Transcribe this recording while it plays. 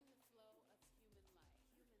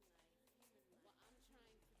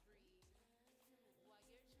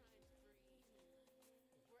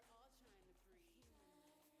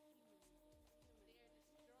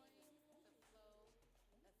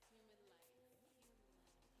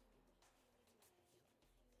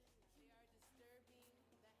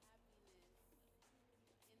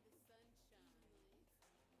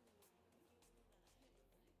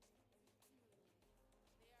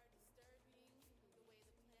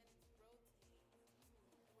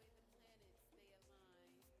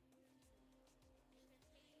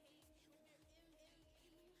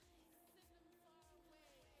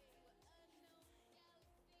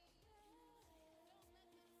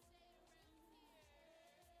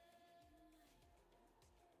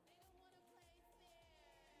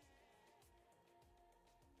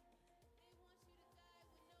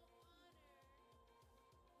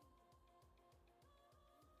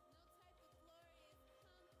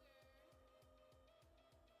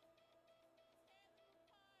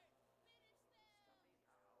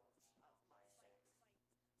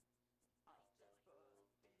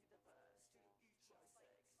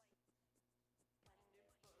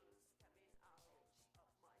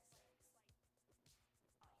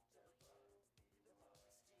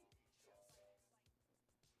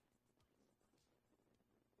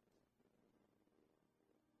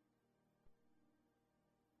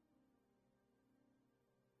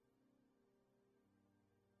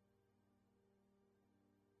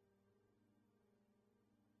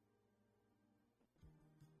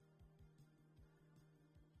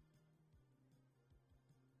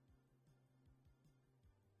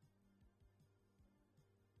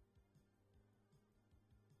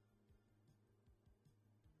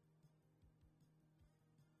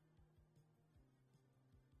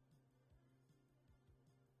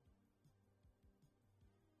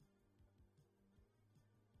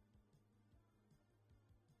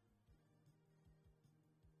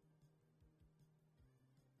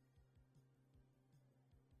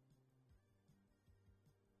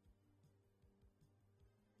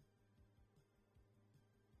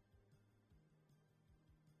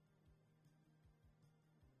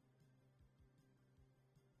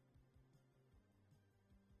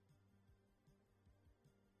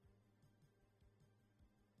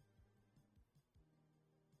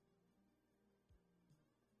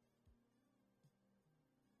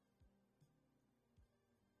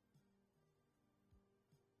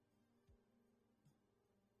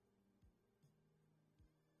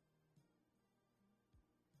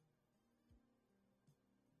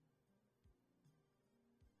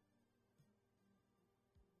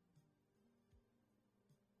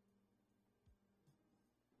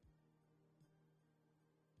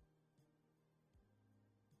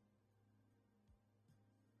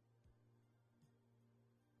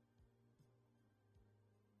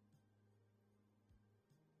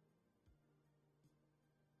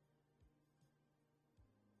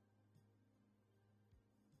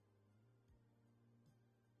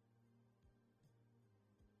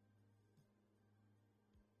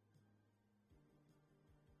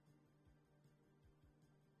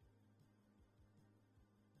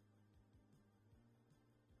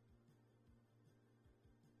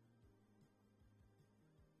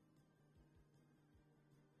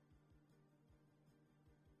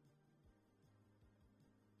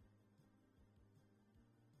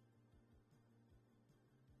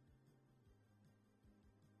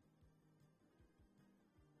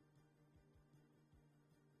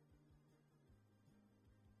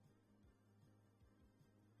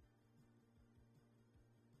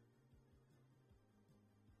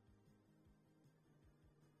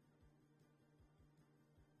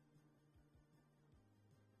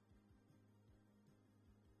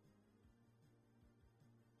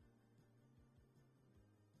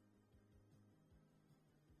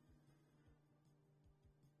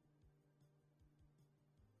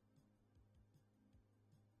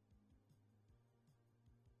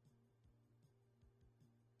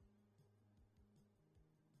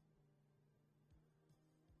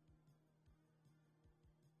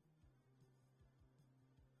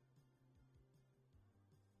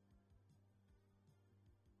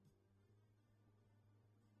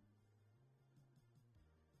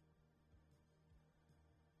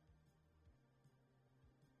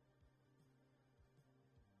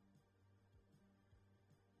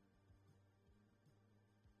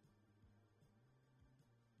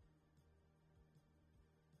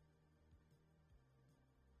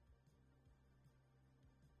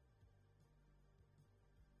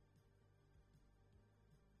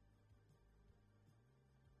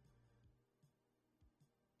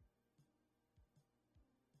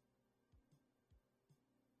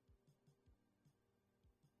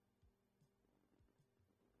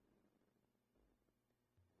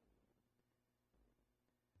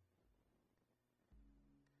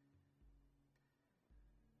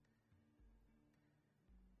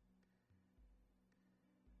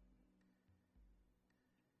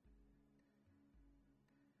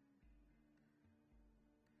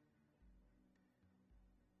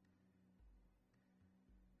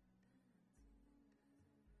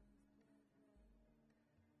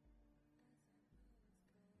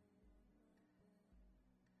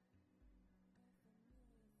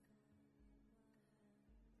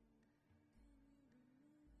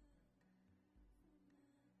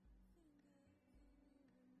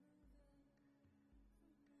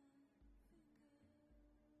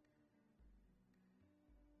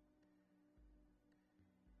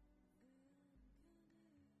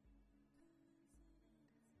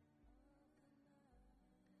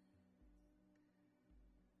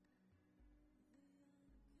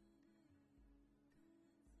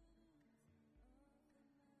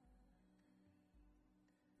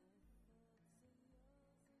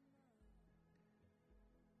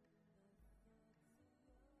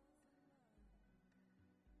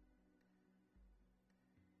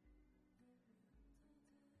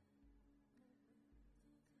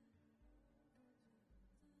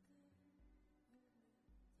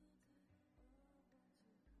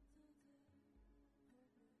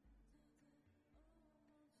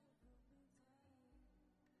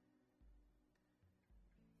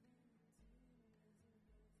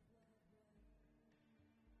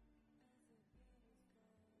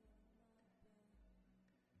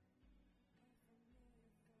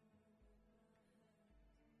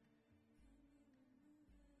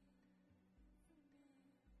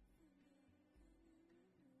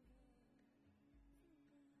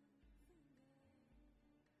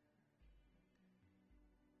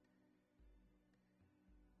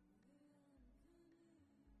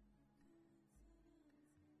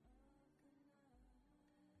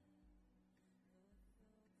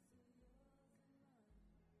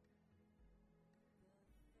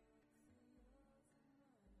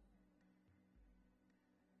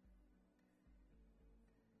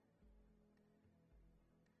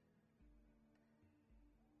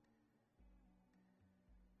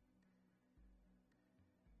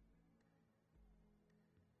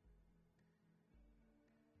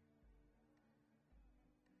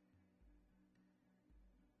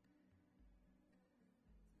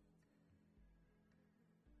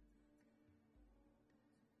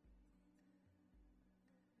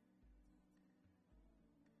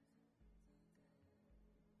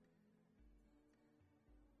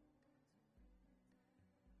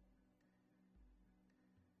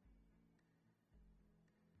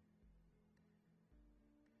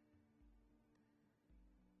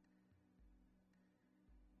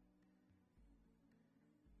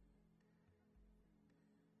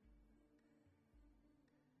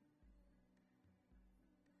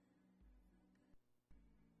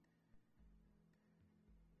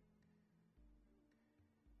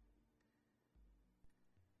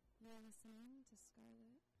You're listening to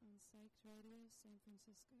Scarlet on Psyched Radio San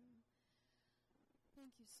Francisco.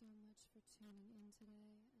 Thank you so much for tuning in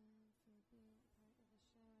today and for being a part of the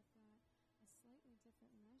show. I've got a slightly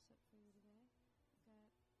different mashup for you today. I've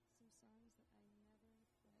got some songs that I never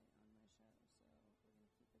play on my show, so we're going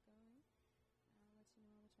to keep it going. I'll let you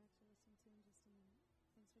know all the tracks we're listening to in just a minute.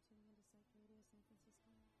 Thanks for tuning in to Psyched Radio San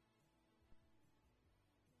Francisco.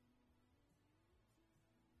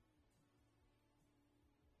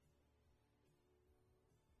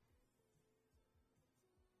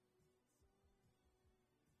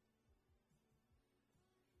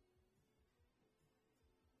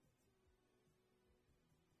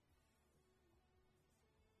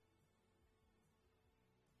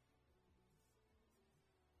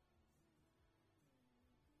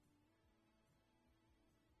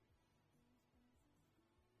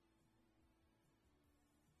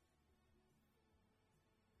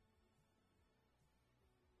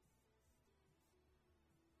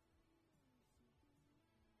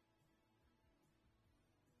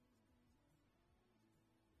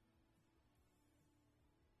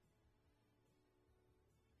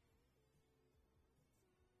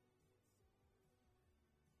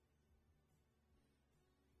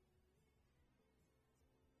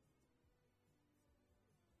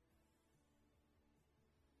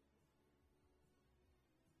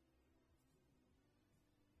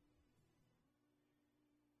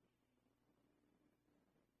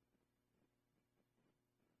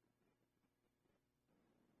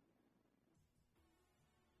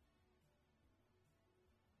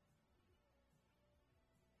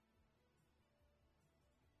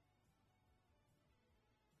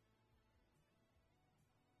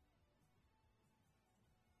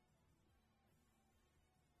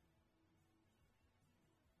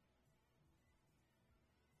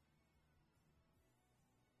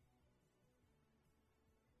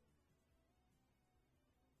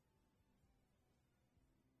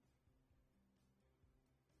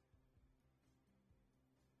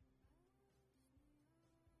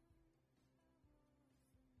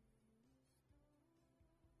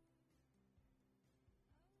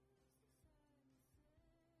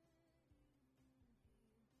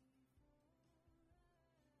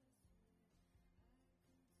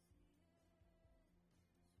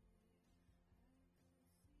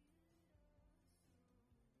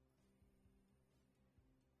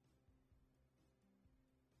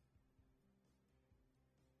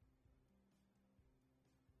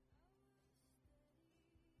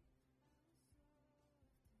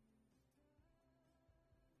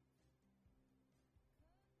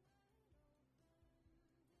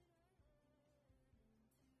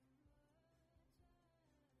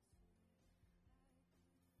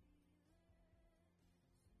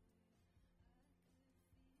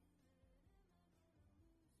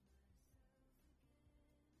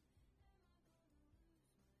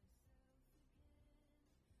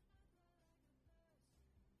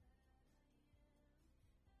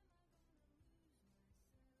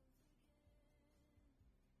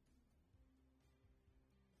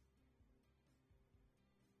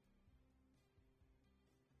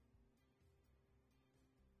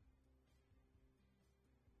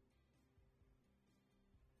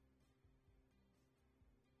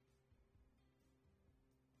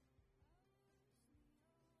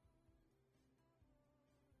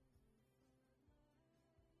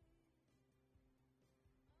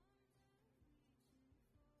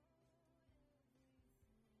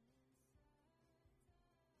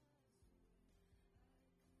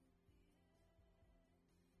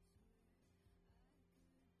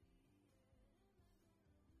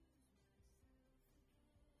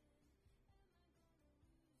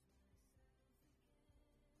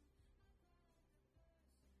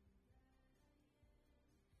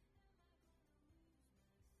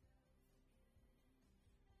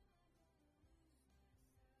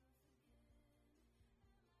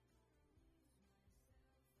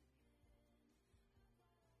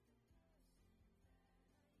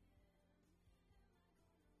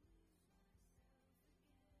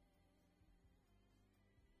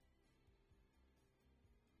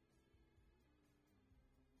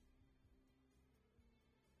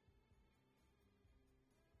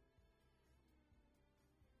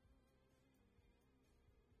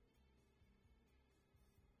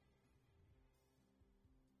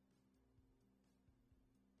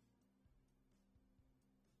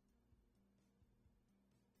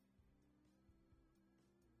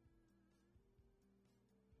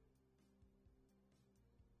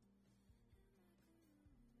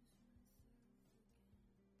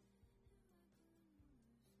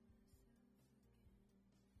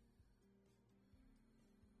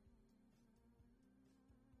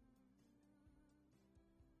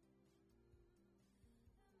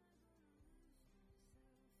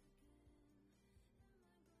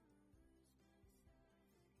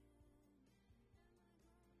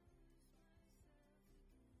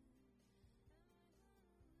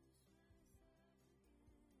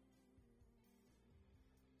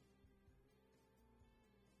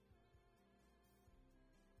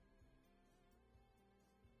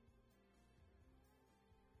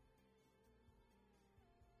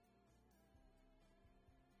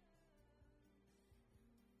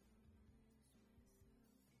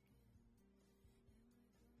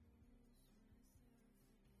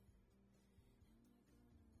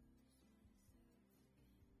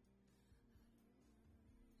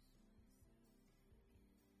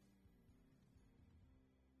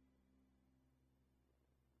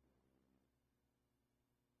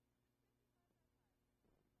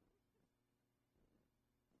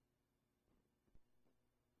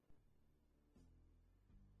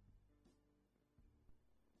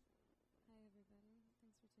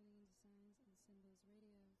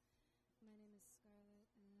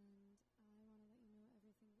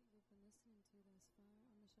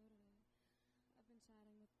 show today. I've been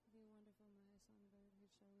chatting with the wonderful Maya Songbird,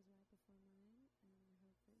 whose show was right before mine, and I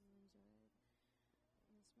hope that you enjoyed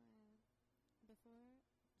Miss Maya. Before,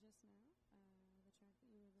 just now, the track that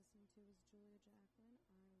you were listening to was Julia Jacqueline,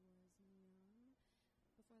 I Was Neon.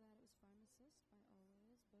 Before that, it was Pharmacist by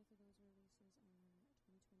Always. Both of those releases are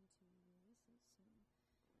 2022 releases, so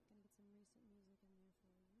gonna get some recent music in there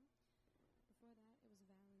for you. Before that, it was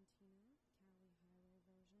Valentina, Cali Highway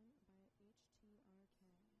version by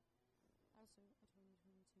HTRK. Also a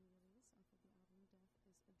 2022 release off of the album Death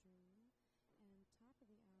is a Dream. And top of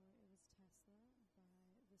the hour, it was Tesla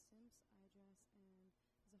by The Simps, iDress, and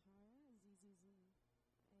Zahara, ZZZ,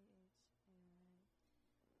 AHARA.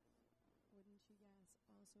 Wouldn't you guess,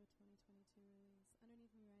 also a 2022 release.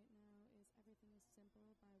 Underneath me right now is Everything is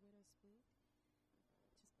Simple by Widow Speak,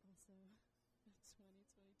 which is also a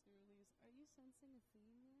 2022 release. Are you sensing a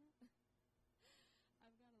theme yet?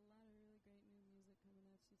 I've got a lot of really great new music coming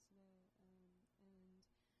at you today, and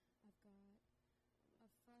I've got a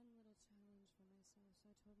fun little challenge for myself. So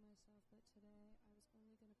I told myself that today I was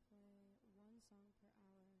only going to play one song per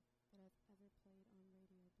hour that I've ever played on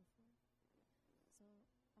radio before. So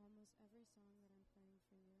almost every song that I'm playing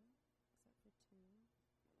for you, except for two,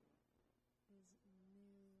 is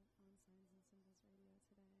new on Signs and Symbols Radio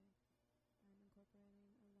today. I'm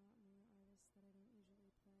incorporating a lot more artists that I don't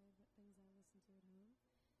usually play, but things I listen to at home.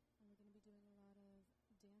 And we're going to be doing a lot of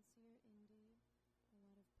dancier indie, a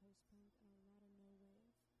lot of post-punk, and a lot of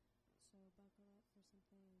no-wave. So buckle up for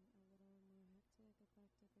something a little more hectic,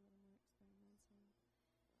 eclectic, a little more experimental.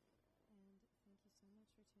 And thank you so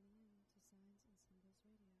much for tuning in to Signs and Symbols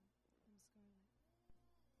Radio. I'm Scarlett.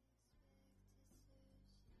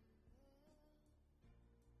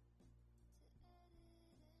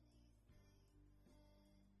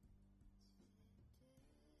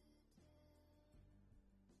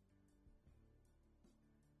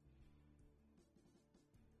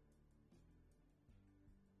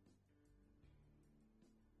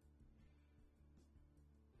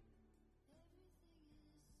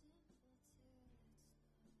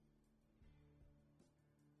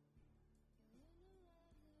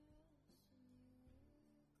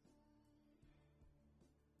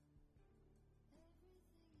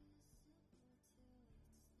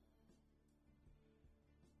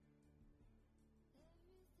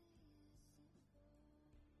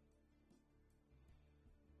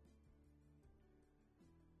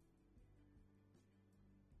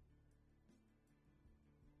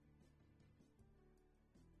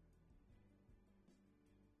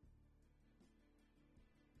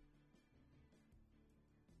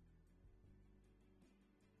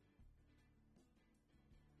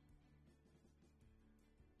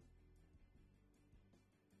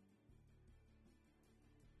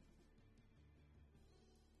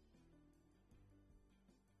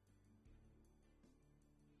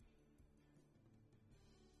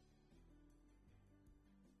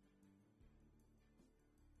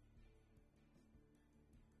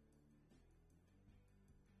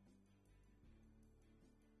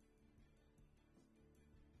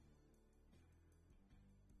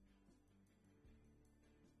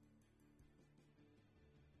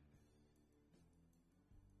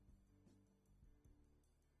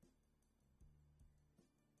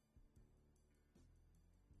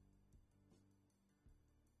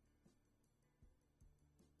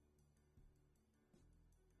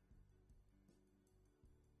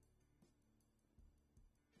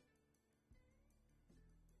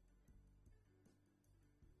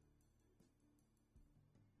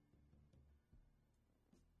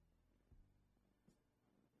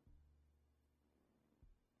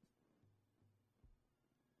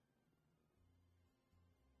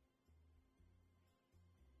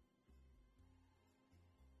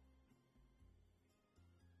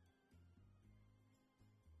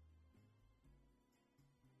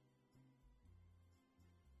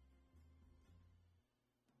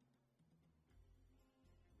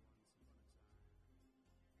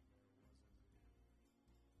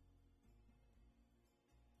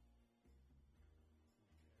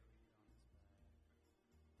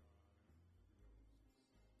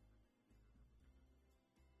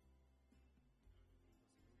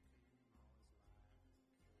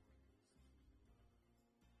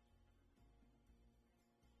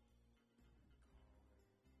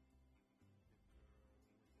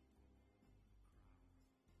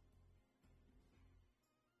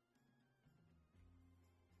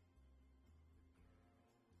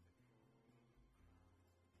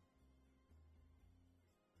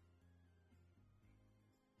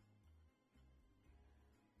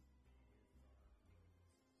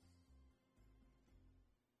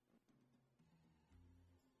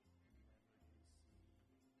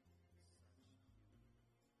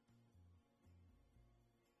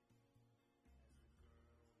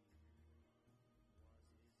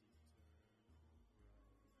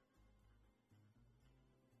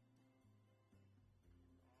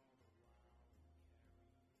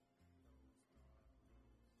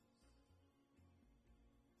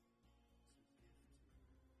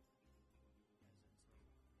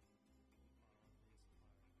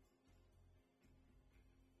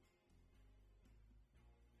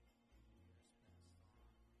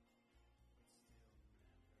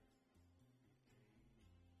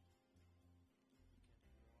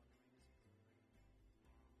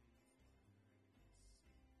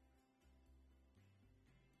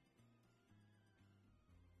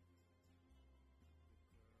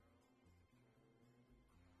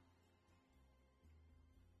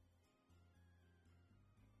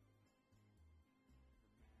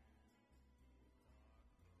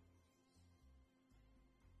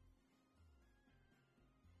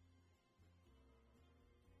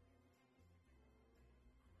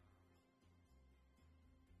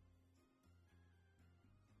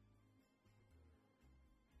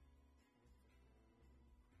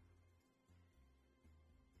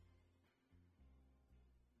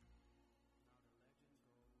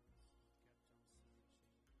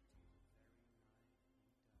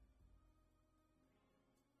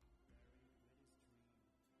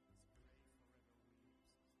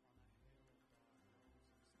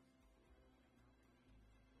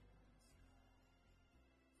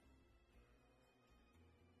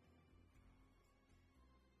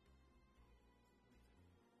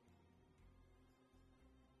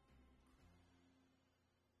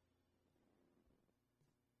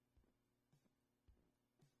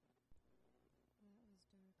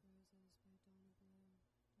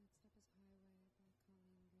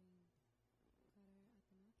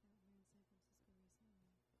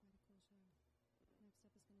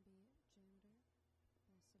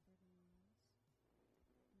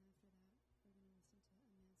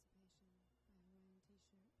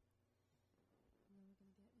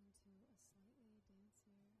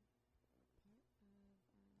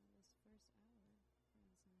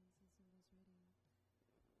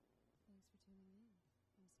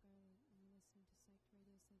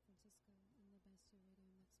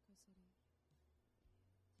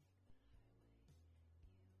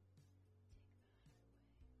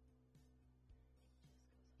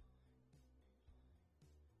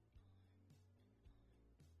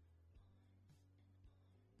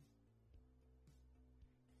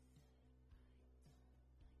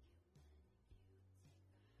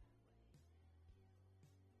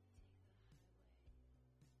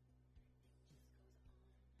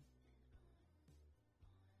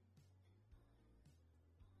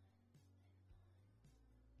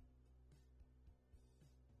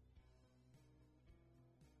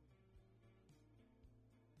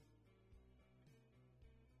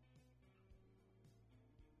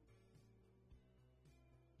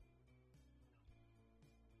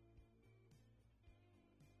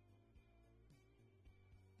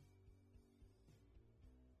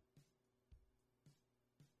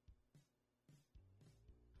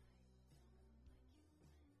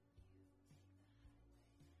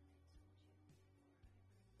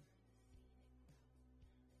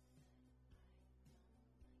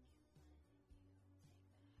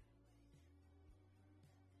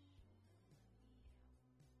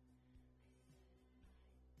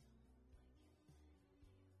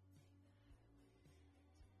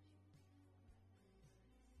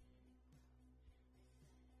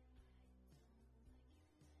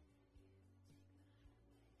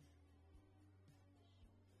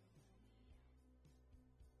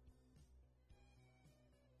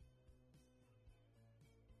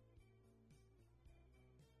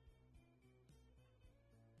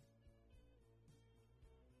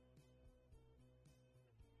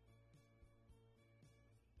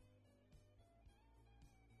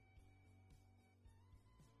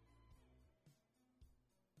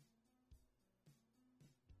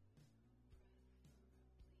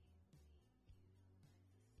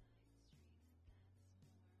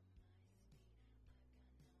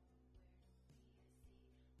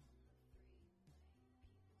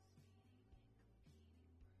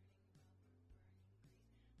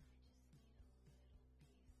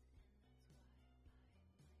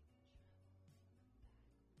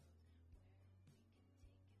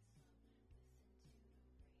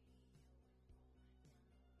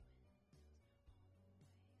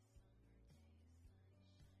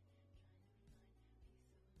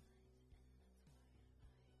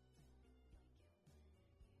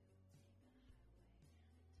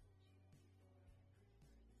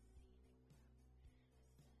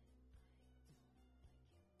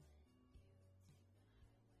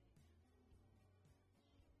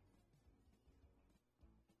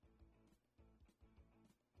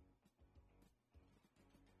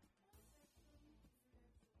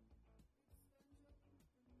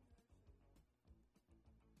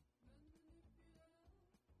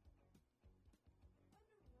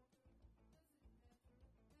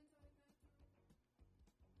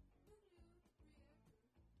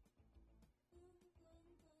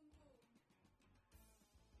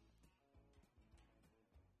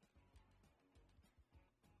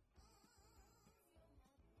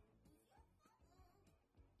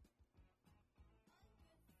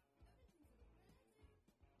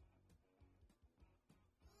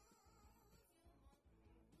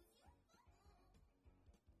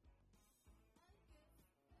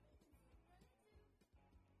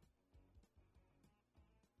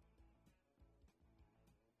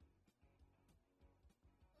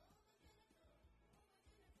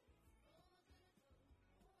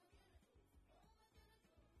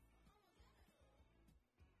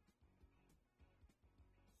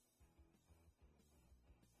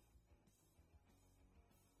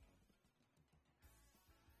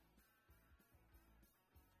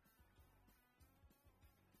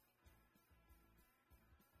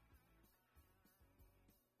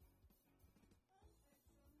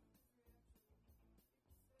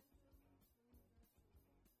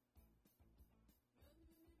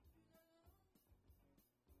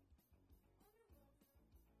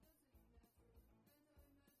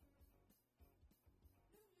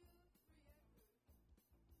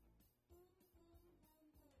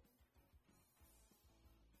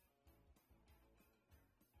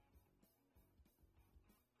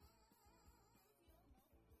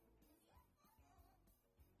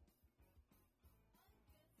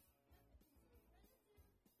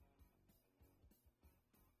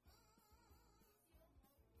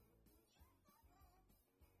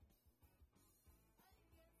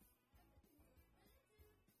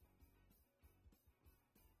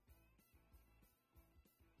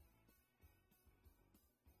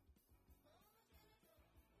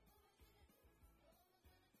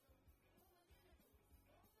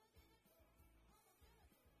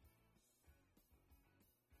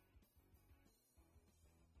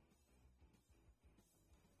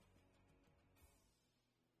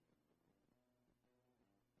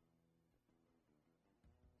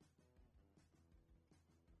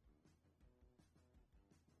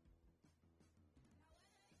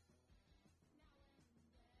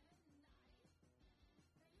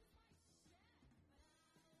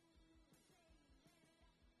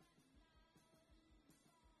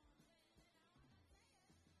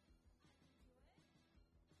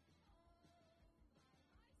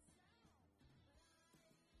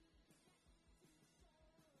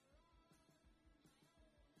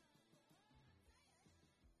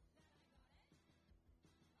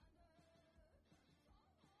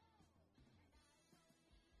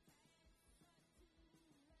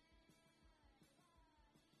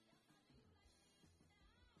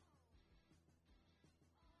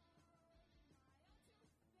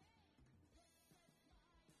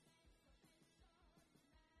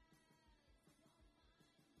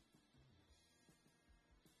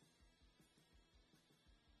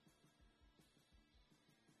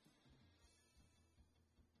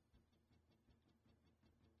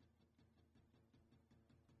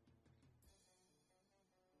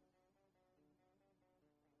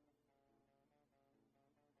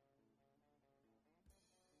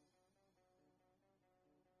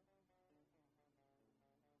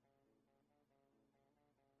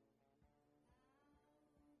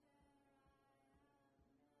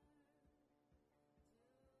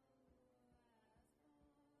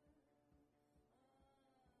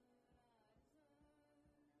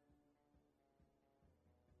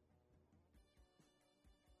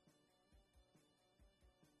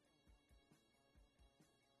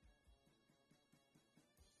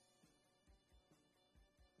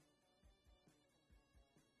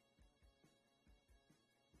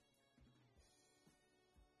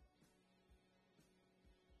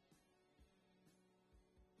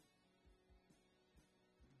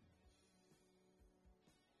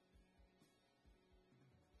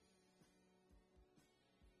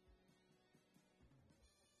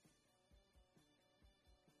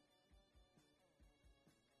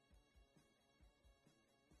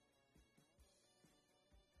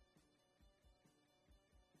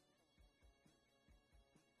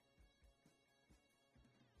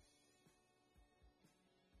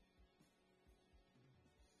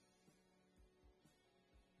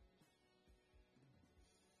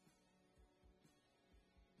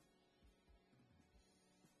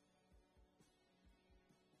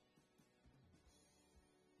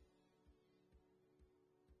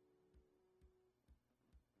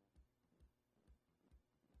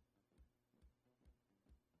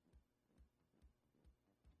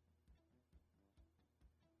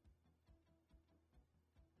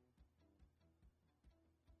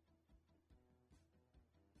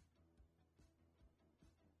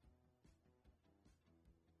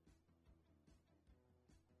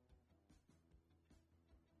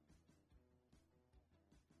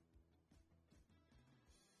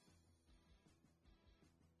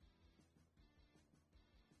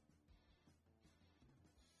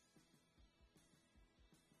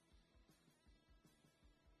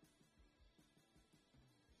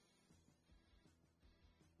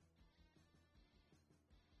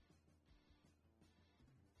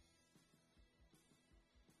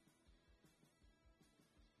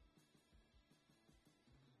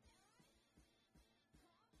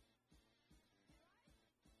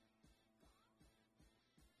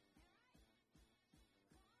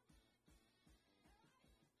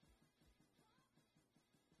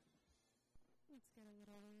 Let's get a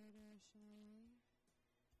little weirder, shall we?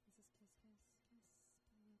 This is Kiss Kiss Kiss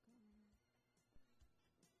by Yoko Ono.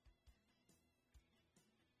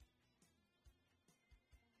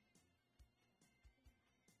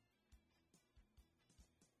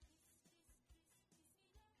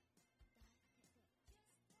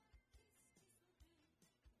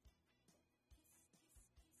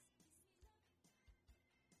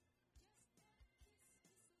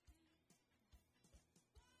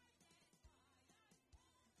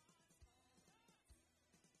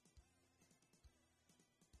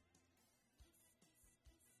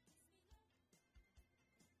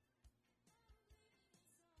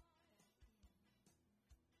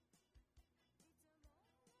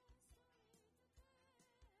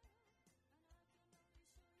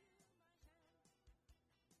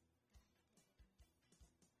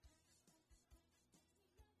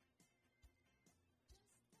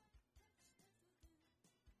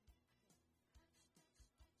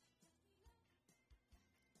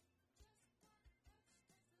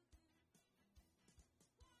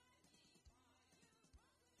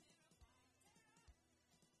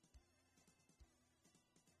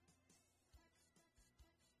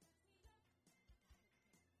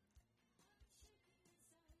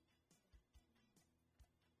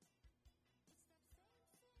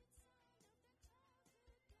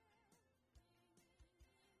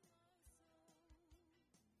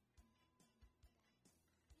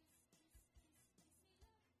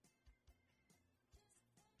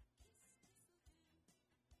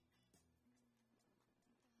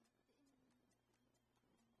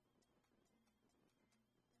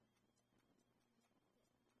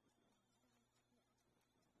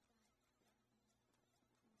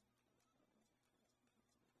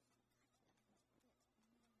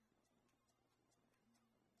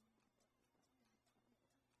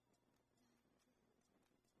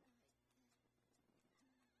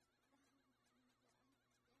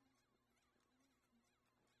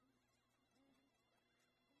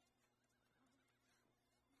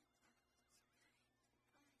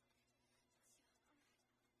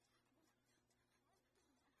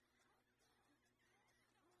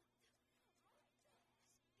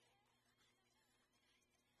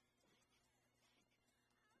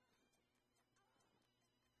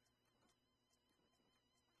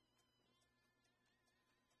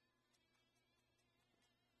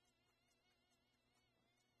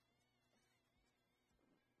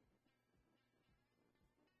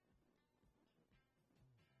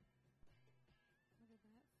 How did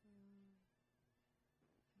that feel?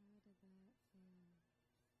 How did that feel?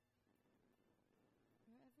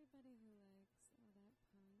 For everybody who likes all that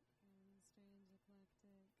punk and strange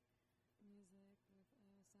eclectic music with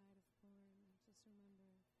a side of porn, just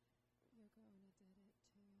remember Yoko Ono did it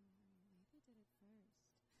too, and maybe did it first.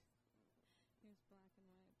 Here's Black and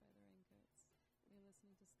White by the Raincoats. You're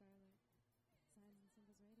listening to Scarlet. Signs and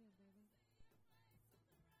Symbols Radio, baby.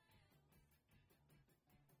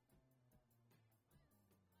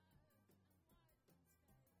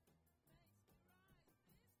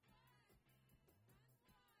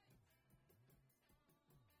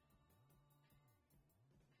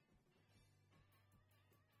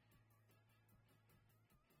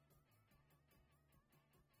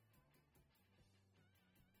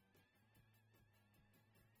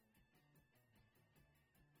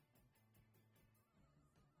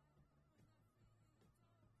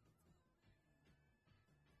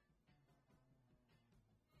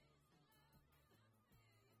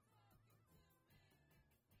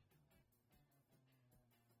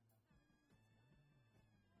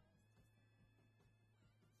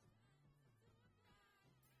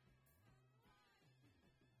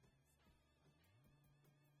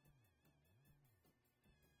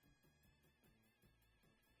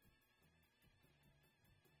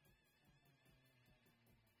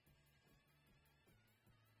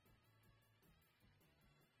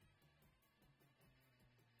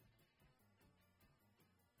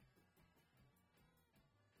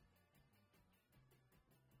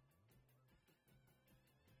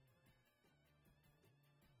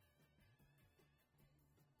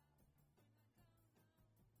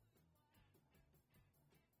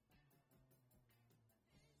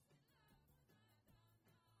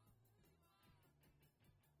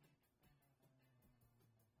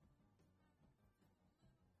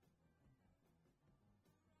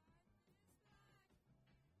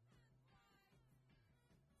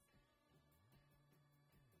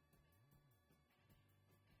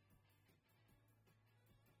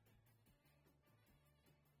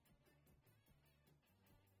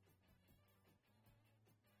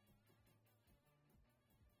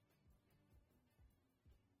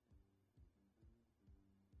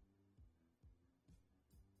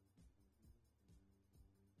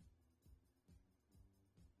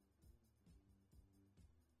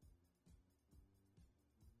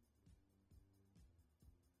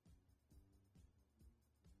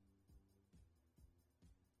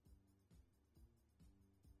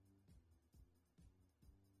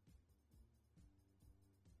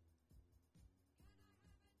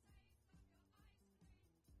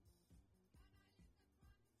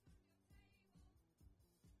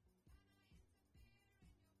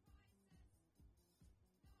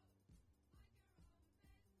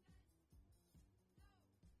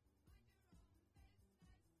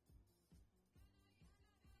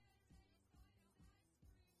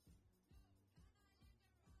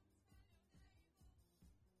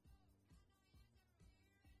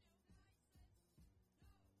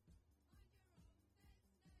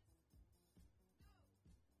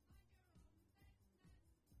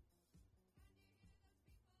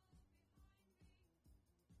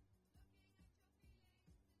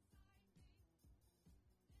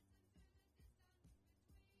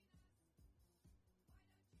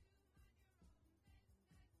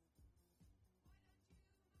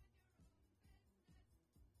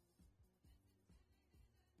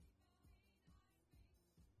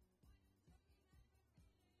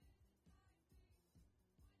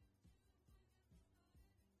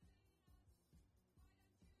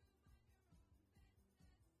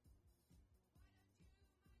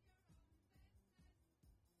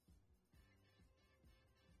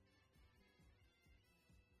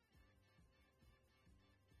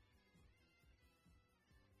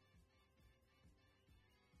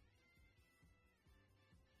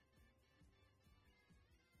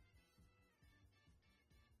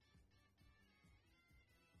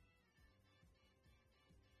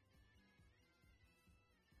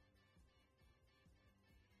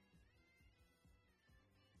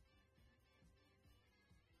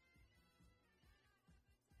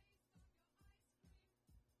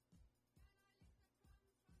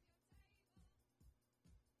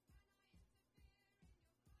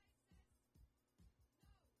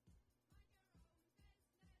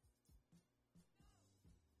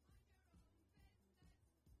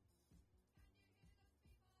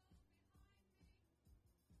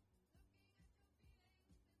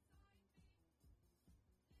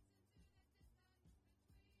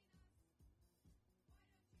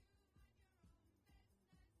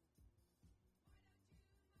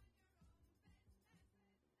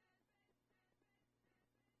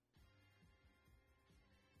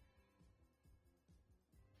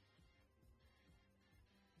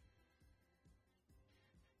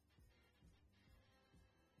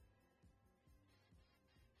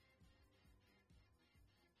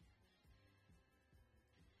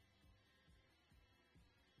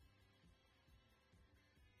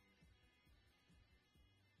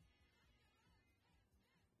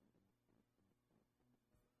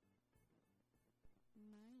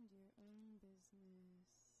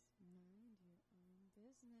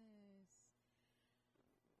 business.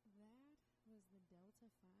 That was the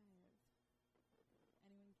Delta 5.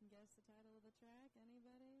 Anyone can guess the title of the track?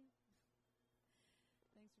 Anybody?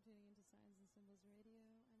 Thanks for tuning into Signs and Symbols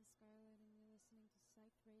Radio. I'm Scarlett, and you're listening to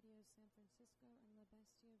Psyched Radio San Francisco and La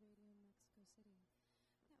Bestia Radio Mexico City.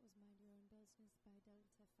 That was Mind Your Own Business by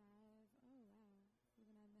Delta 5. Oh, wow.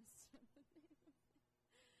 Even I messed up the name of it.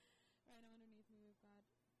 Right now underneath me we've got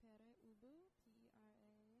Pere Ubu,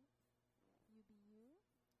 P-E-R-A-U-B-U,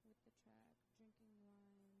 with the track Drinking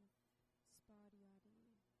Wine,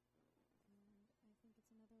 Spadiati. And I think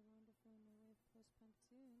it's another wonderful no wave post-punk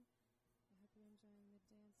tune. I hope you're enjoying the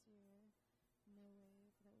dancier no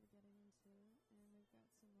wave that we're getting into, and we've got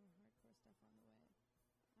some more hardcore stuff on the way.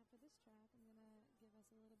 After this track, I'm going to give us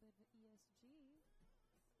a little bit of ESG,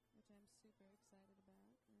 which I'm super excited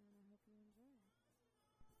about, and I hope you enjoy.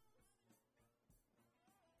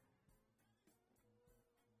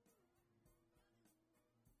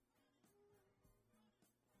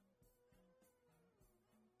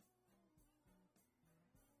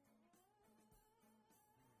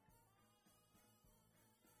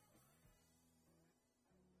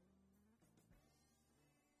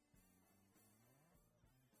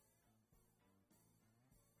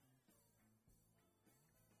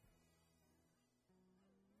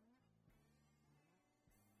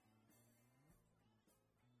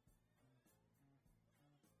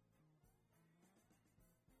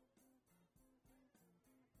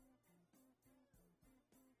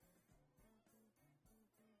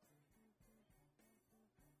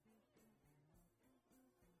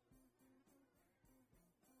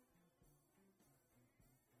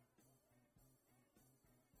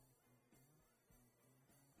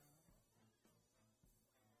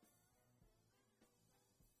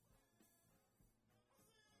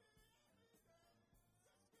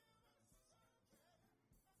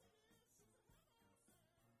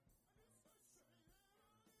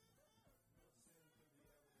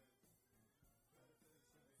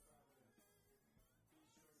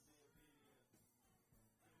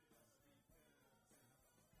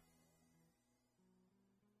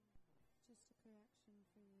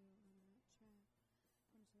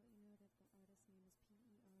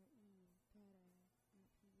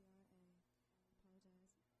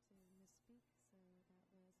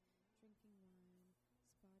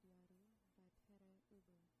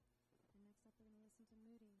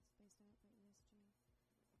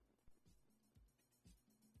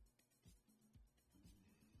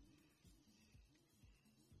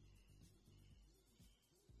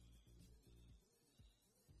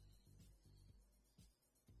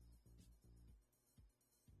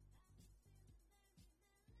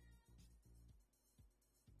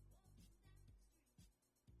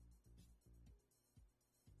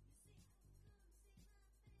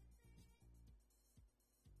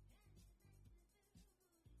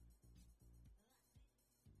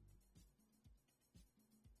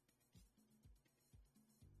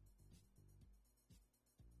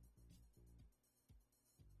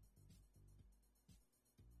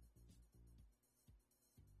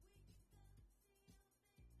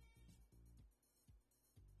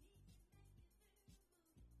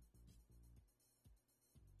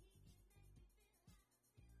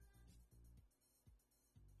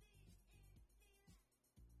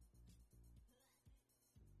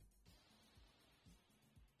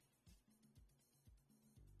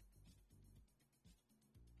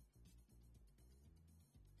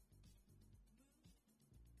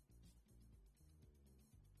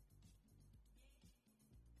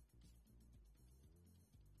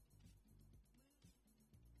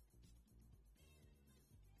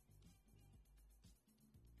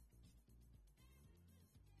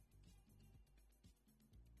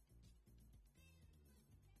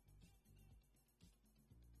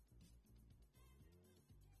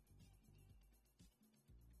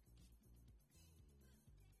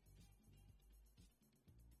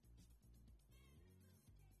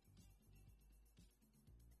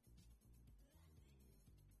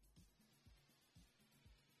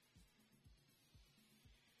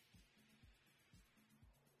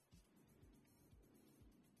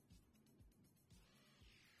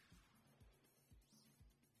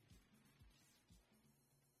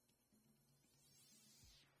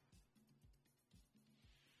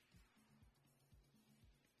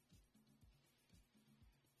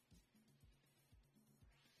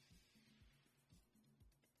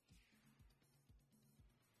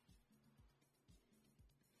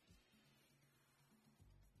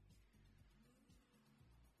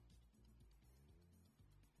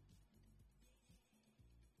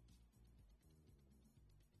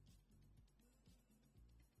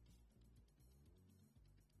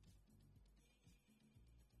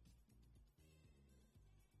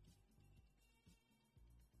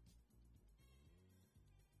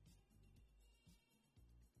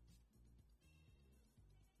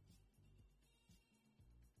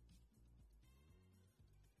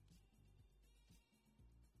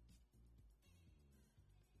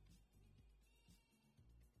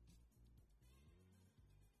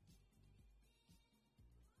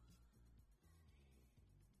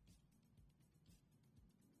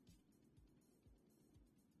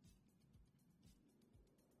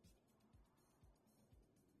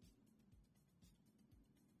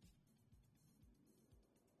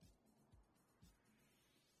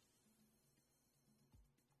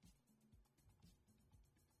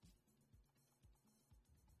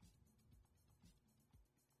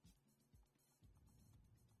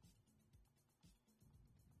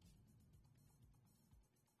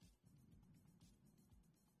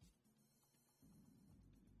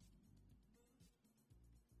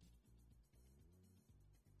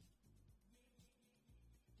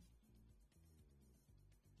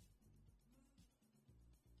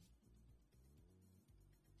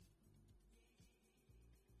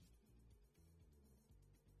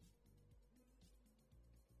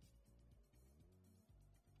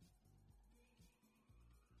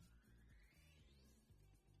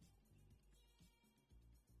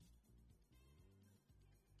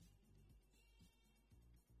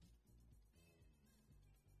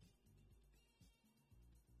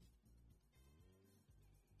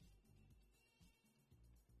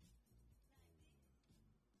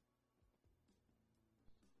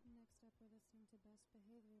 listening to Best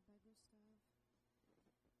Behavior by Gustav.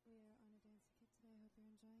 We are on a dancing kick today. I hope you're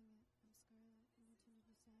enjoying it. I'm Scarlett, and you're tuned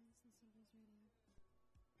to Science and Symbols Radio.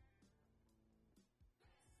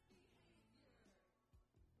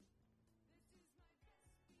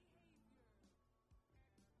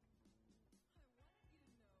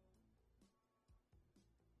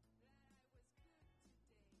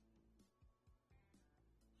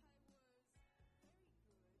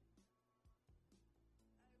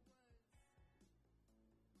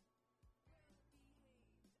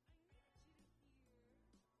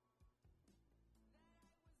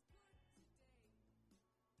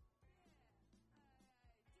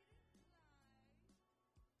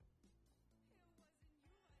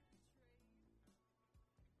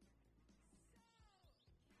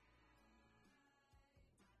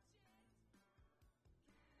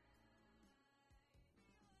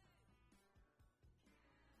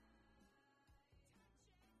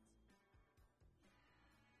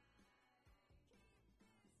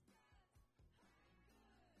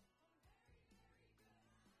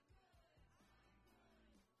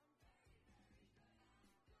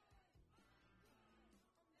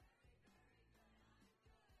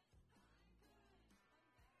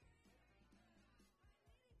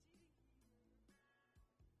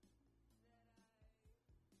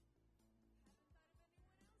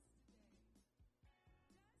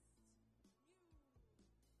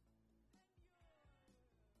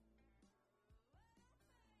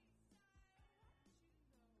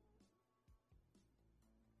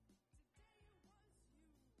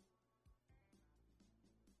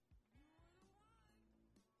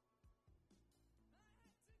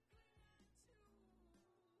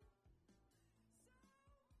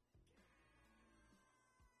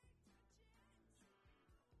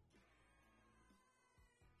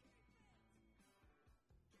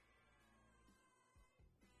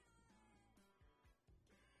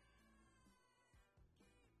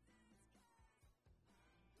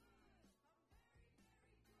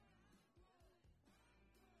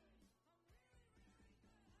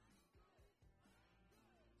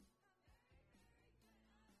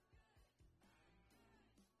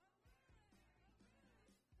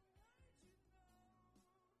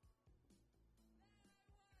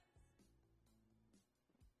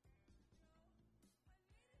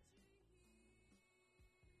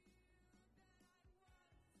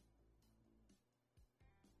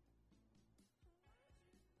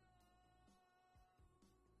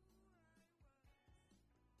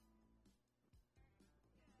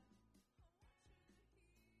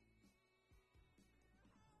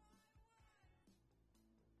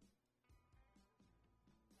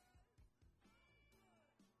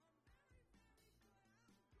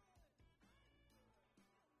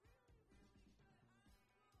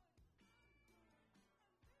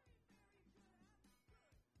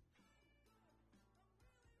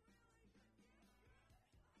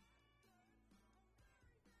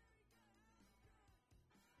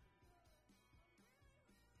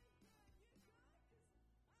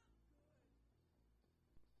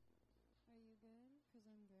 Are you good? Because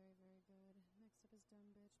I'm very, very good. Next up is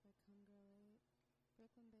Dumb Bitch by Come Girl 8.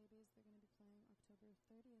 Brooklyn Babies, they're going to be playing October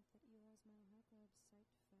 30th at Eli's Mile High Club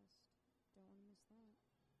Psyched Fest. Don't want to miss that.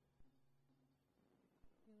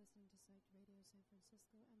 You're listening to Psyched Radio San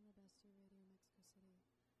Francisco and La Bestia Radio Mexico City.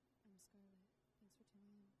 I'm Scarlett. Thanks for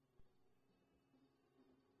tuning in.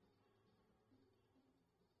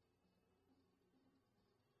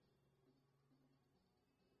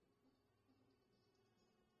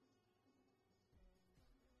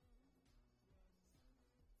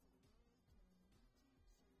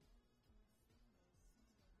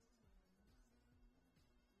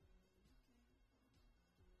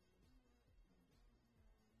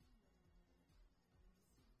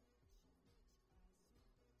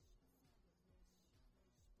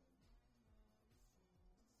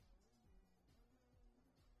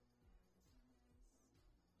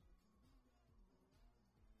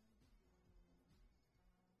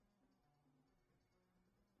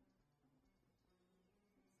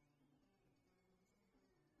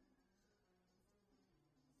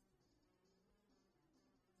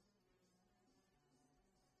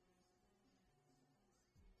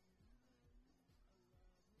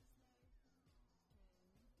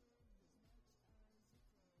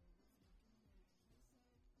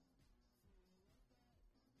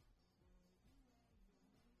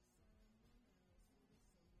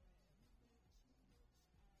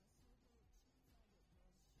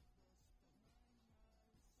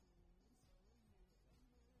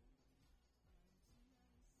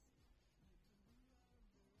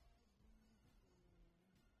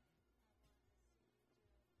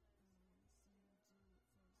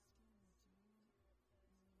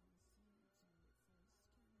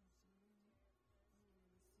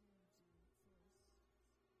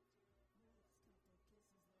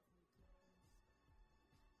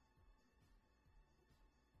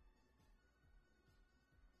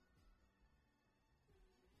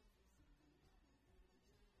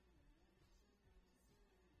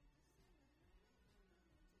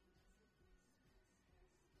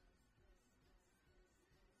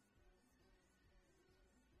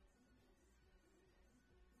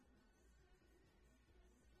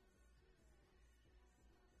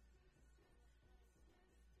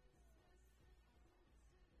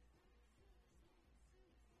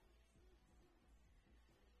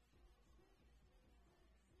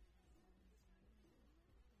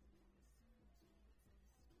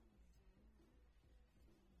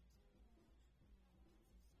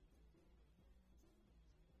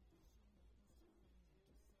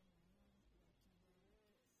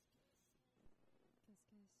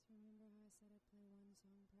 play one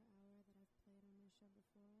song per hour that I've played on my show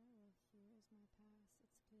before. Well, here is my pass.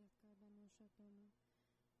 It's Kliatka Banosha Tono,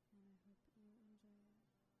 and I hope you enjoy it.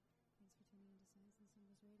 Thanks for tuning into Science and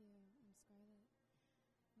Symbols Radio. I'm Scarlett,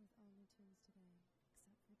 with all new tunes today,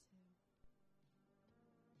 except for two.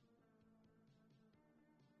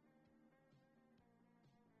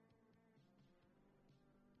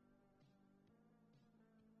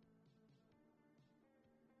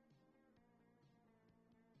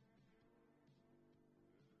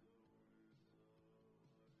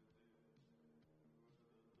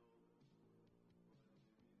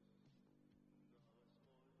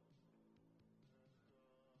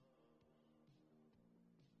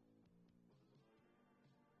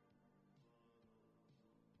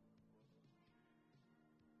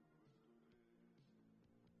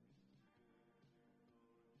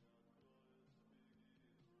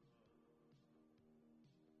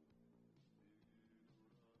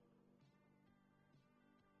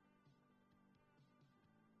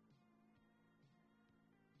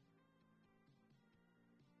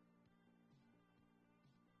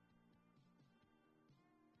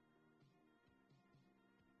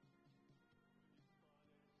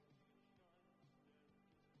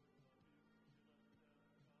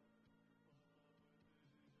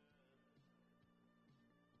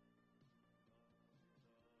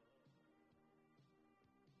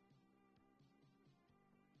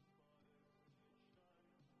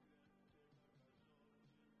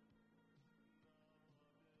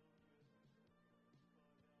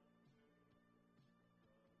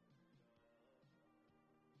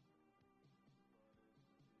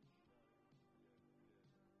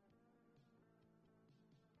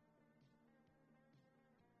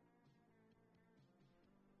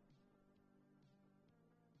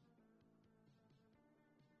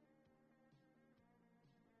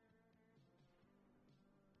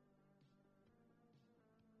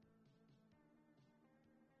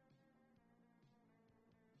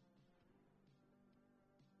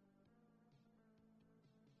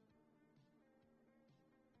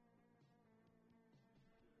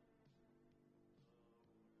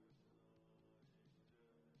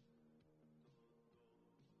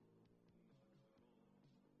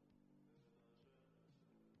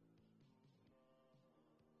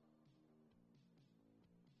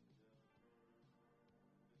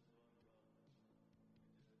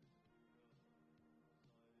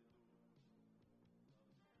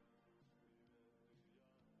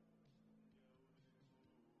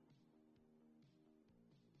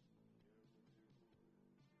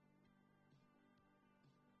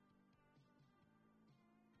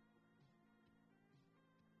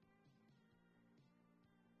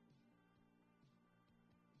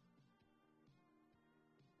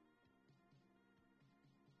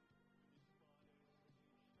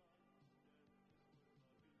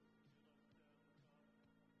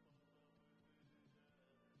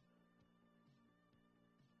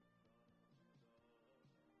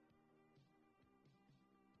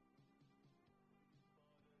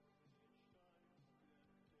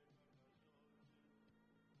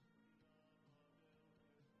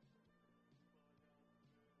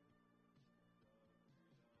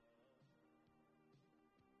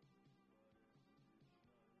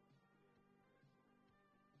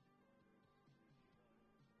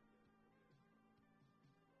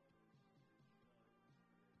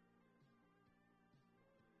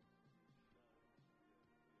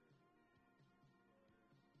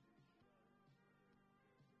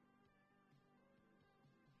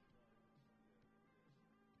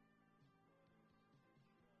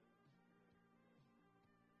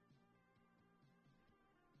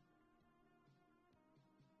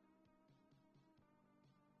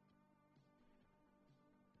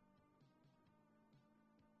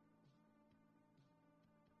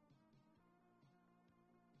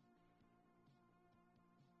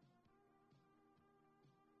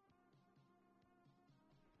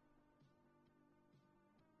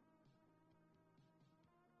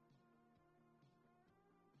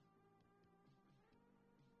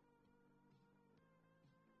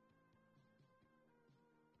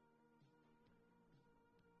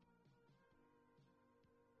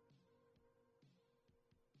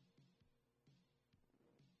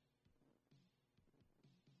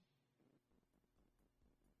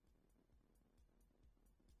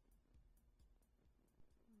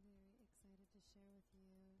 Very excited to share with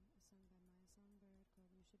you a song by Maya Songbird called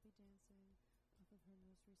You Should Be Dancing off of her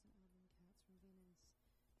most recent album, Cats from Venus.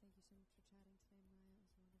 Thank you so much for chatting today, Maya. It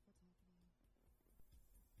was wonderful talking to you.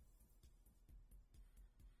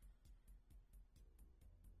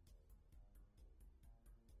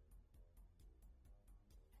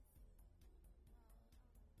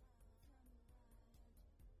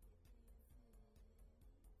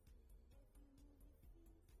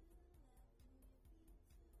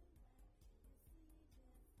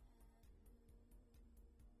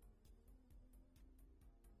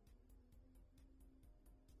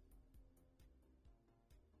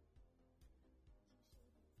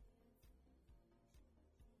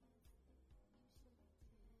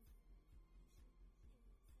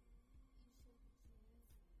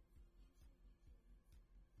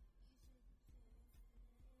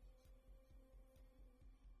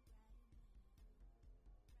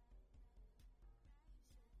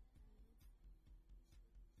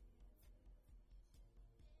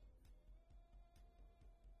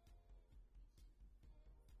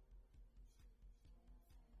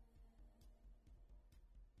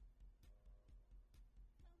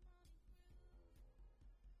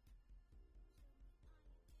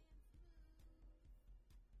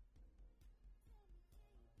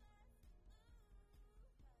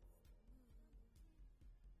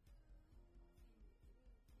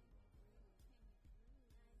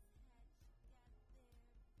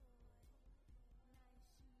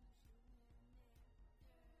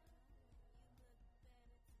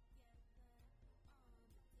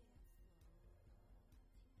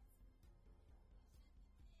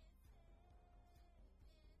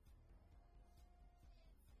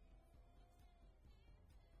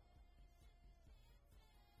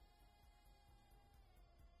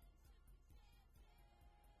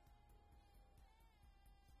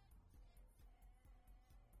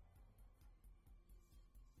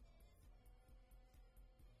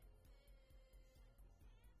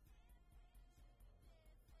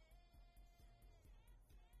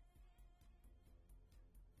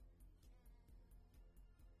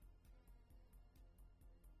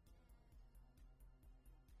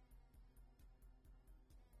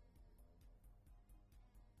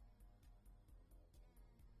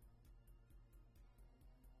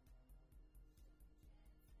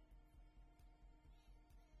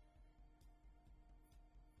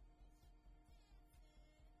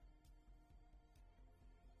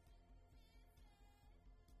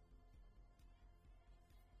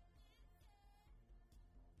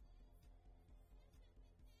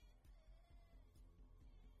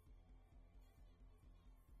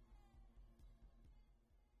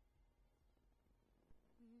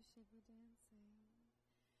 should be dancing.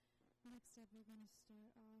 Next up, we're going to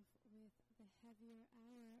start off with the heavier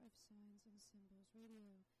hour of Signs and Symbols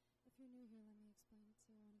Radio. If you're new here, let me explain it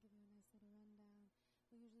to you. I want to give you a nice little rundown.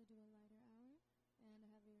 We usually do a lighter hour and a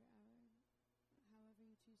heavier hour. However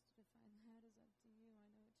you choose to define that is up to you. I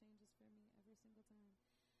know it changes for me every single time.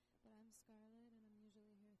 But I'm Scarlett, and I'm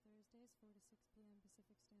usually here Thursdays, 4 to 6 p.m.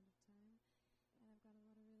 Pacific Standard Time. And I've got a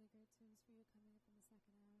lot of really great tunes for you coming up in the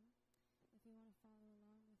second hour. If you want to follow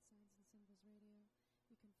along with Signs and Symbols Radio,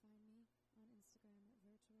 you can find me on Instagram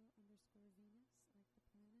at virtual_Venus, like the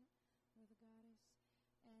planet or the goddess.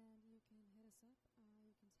 And you can hit us up.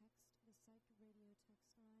 You can text the Psych Radio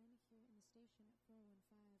text line here in the station at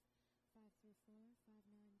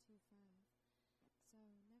 415-534-5925. So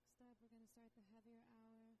next up, we're going to start the heavier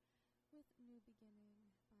hour with New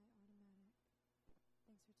Beginning by Automatic.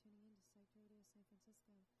 Thanks for tuning in to Psych Radio San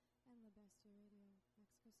Francisco and La Bestia Radio,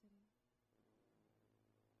 Mexico City.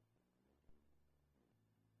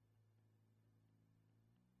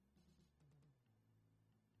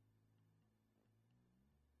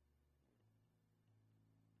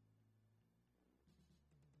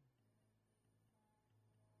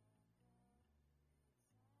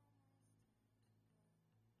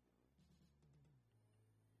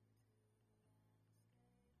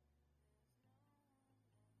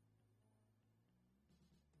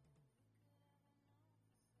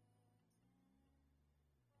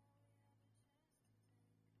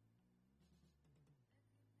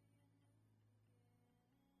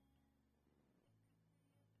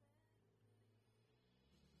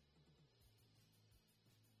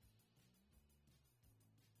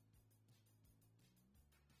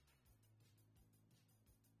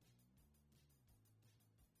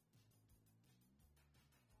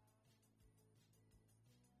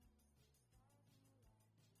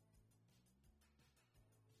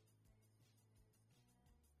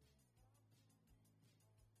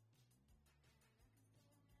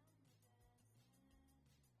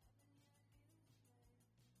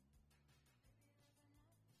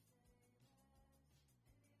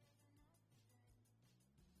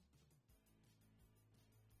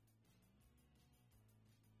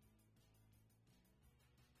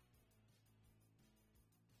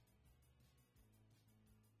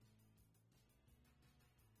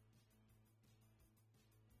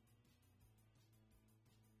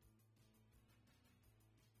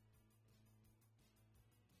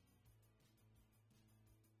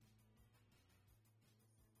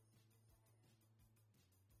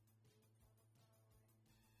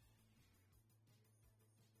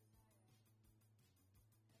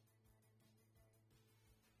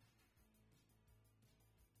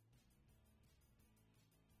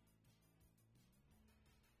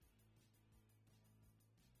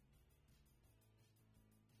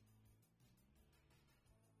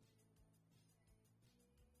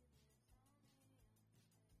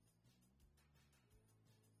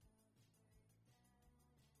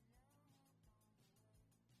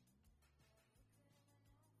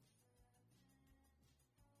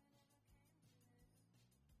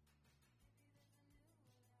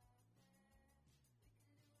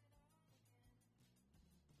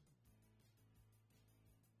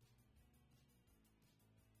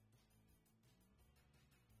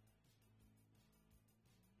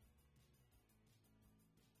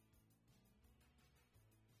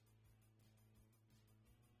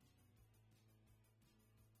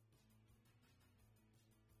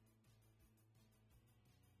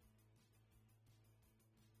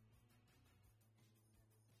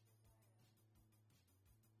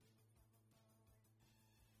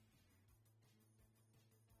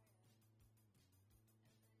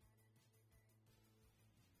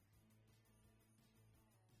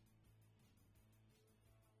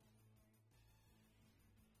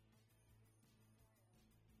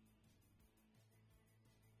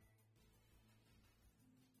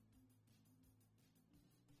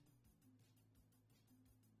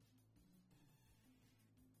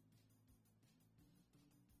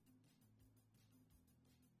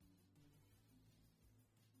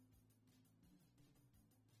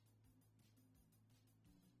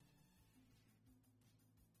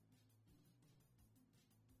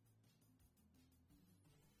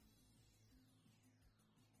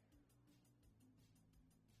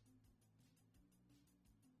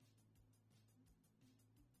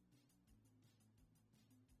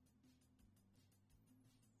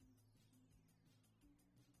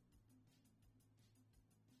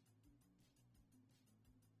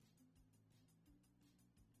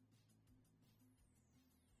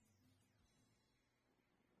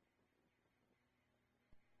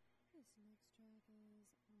 This next track is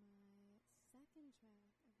my second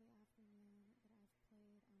track of the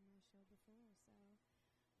show before, so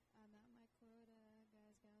I'm at my quota,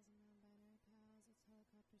 guys, gals, and non-binary pals. It's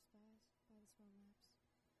Helicopter Spies by the Swell Maps.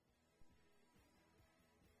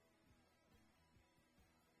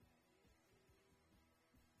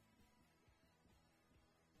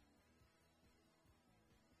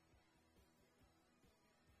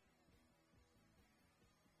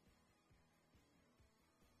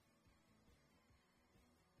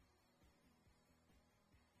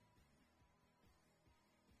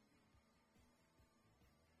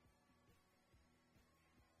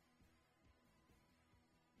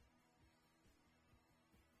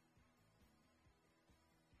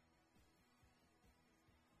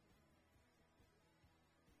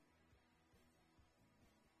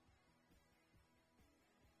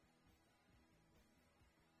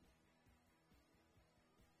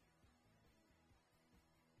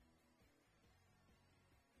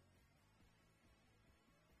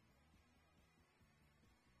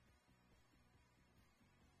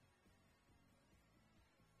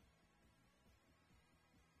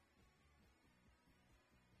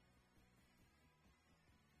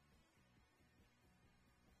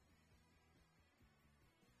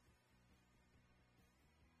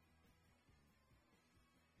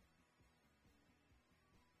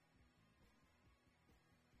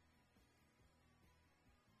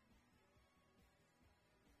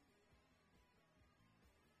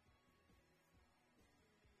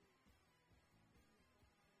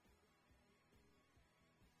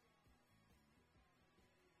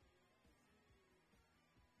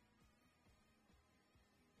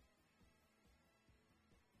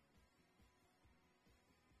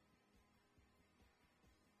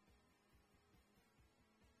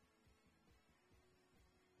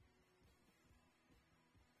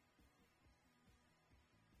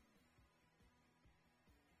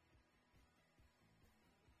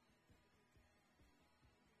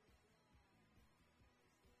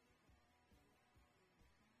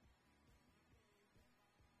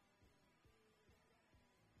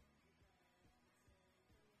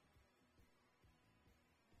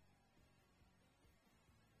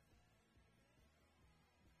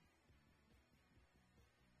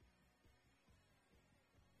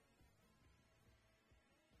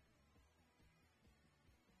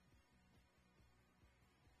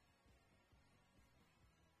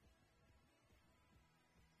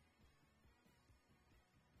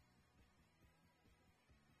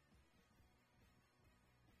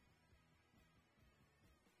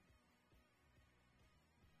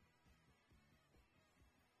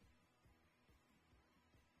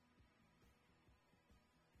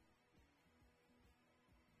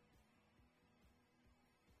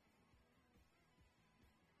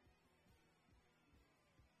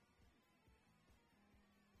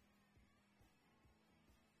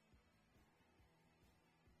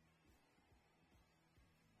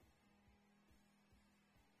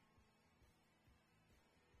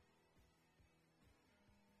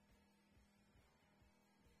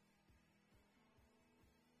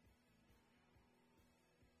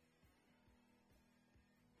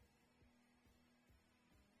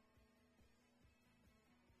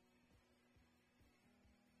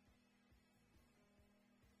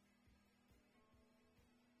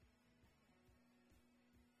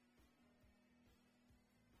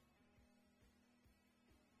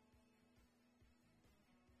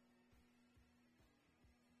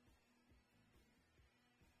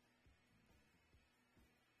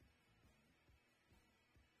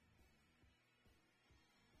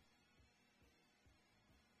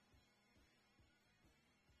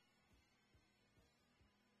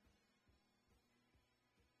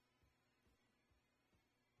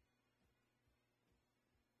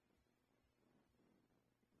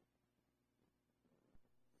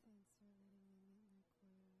 Thanks for letting me meet my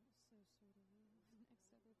quota. So sweet of you. Next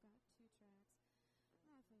up, we've got two tracks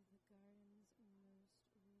off of The Garden's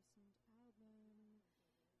most recent album.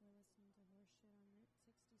 We're listening to Horseshit on Route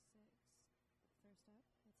 66. First up,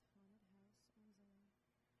 it's Haunted House on Zillow.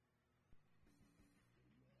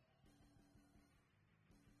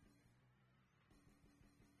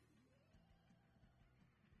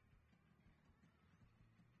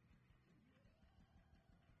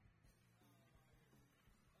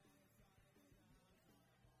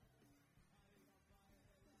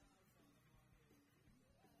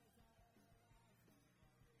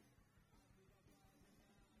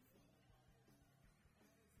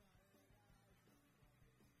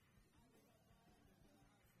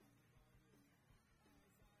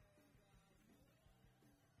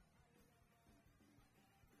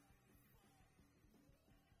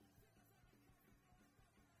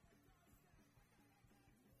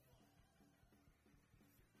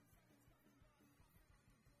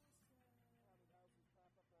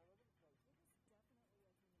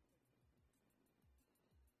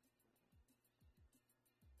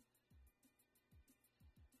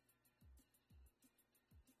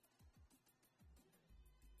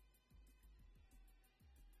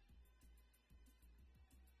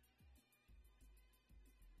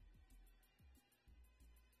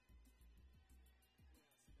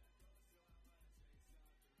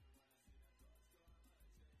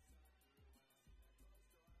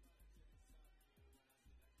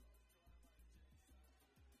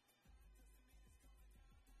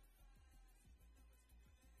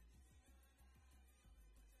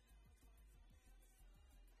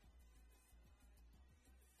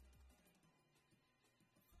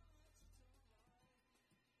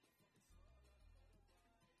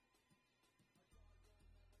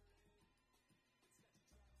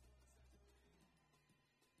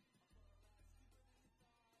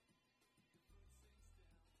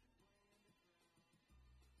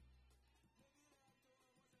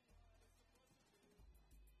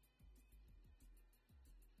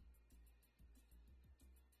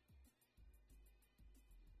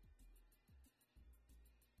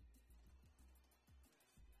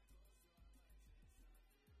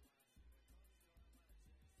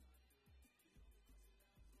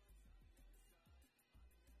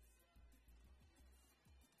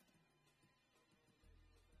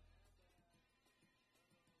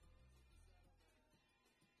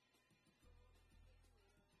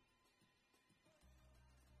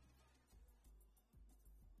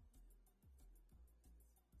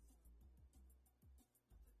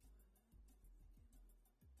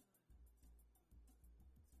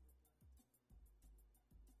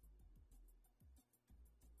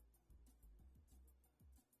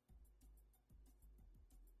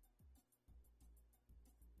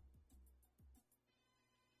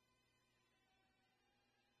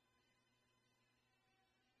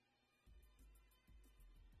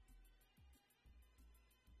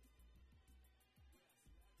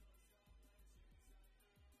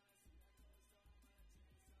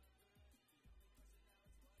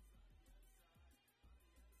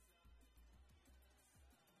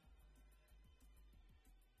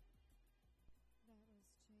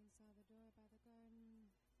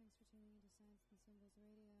 for tuning into Signs and Symbols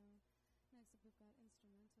Radio. Next up, we've got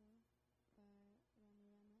Instrumental by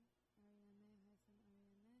Rema,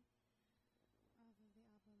 Ariane, off of the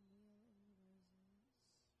album Wheel in the Roses.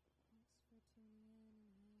 Thanks for tuning in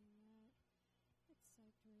and hanging out. It's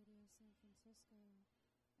Psyched Radio San Francisco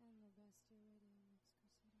and the Best Your Radio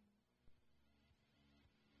Mexico City.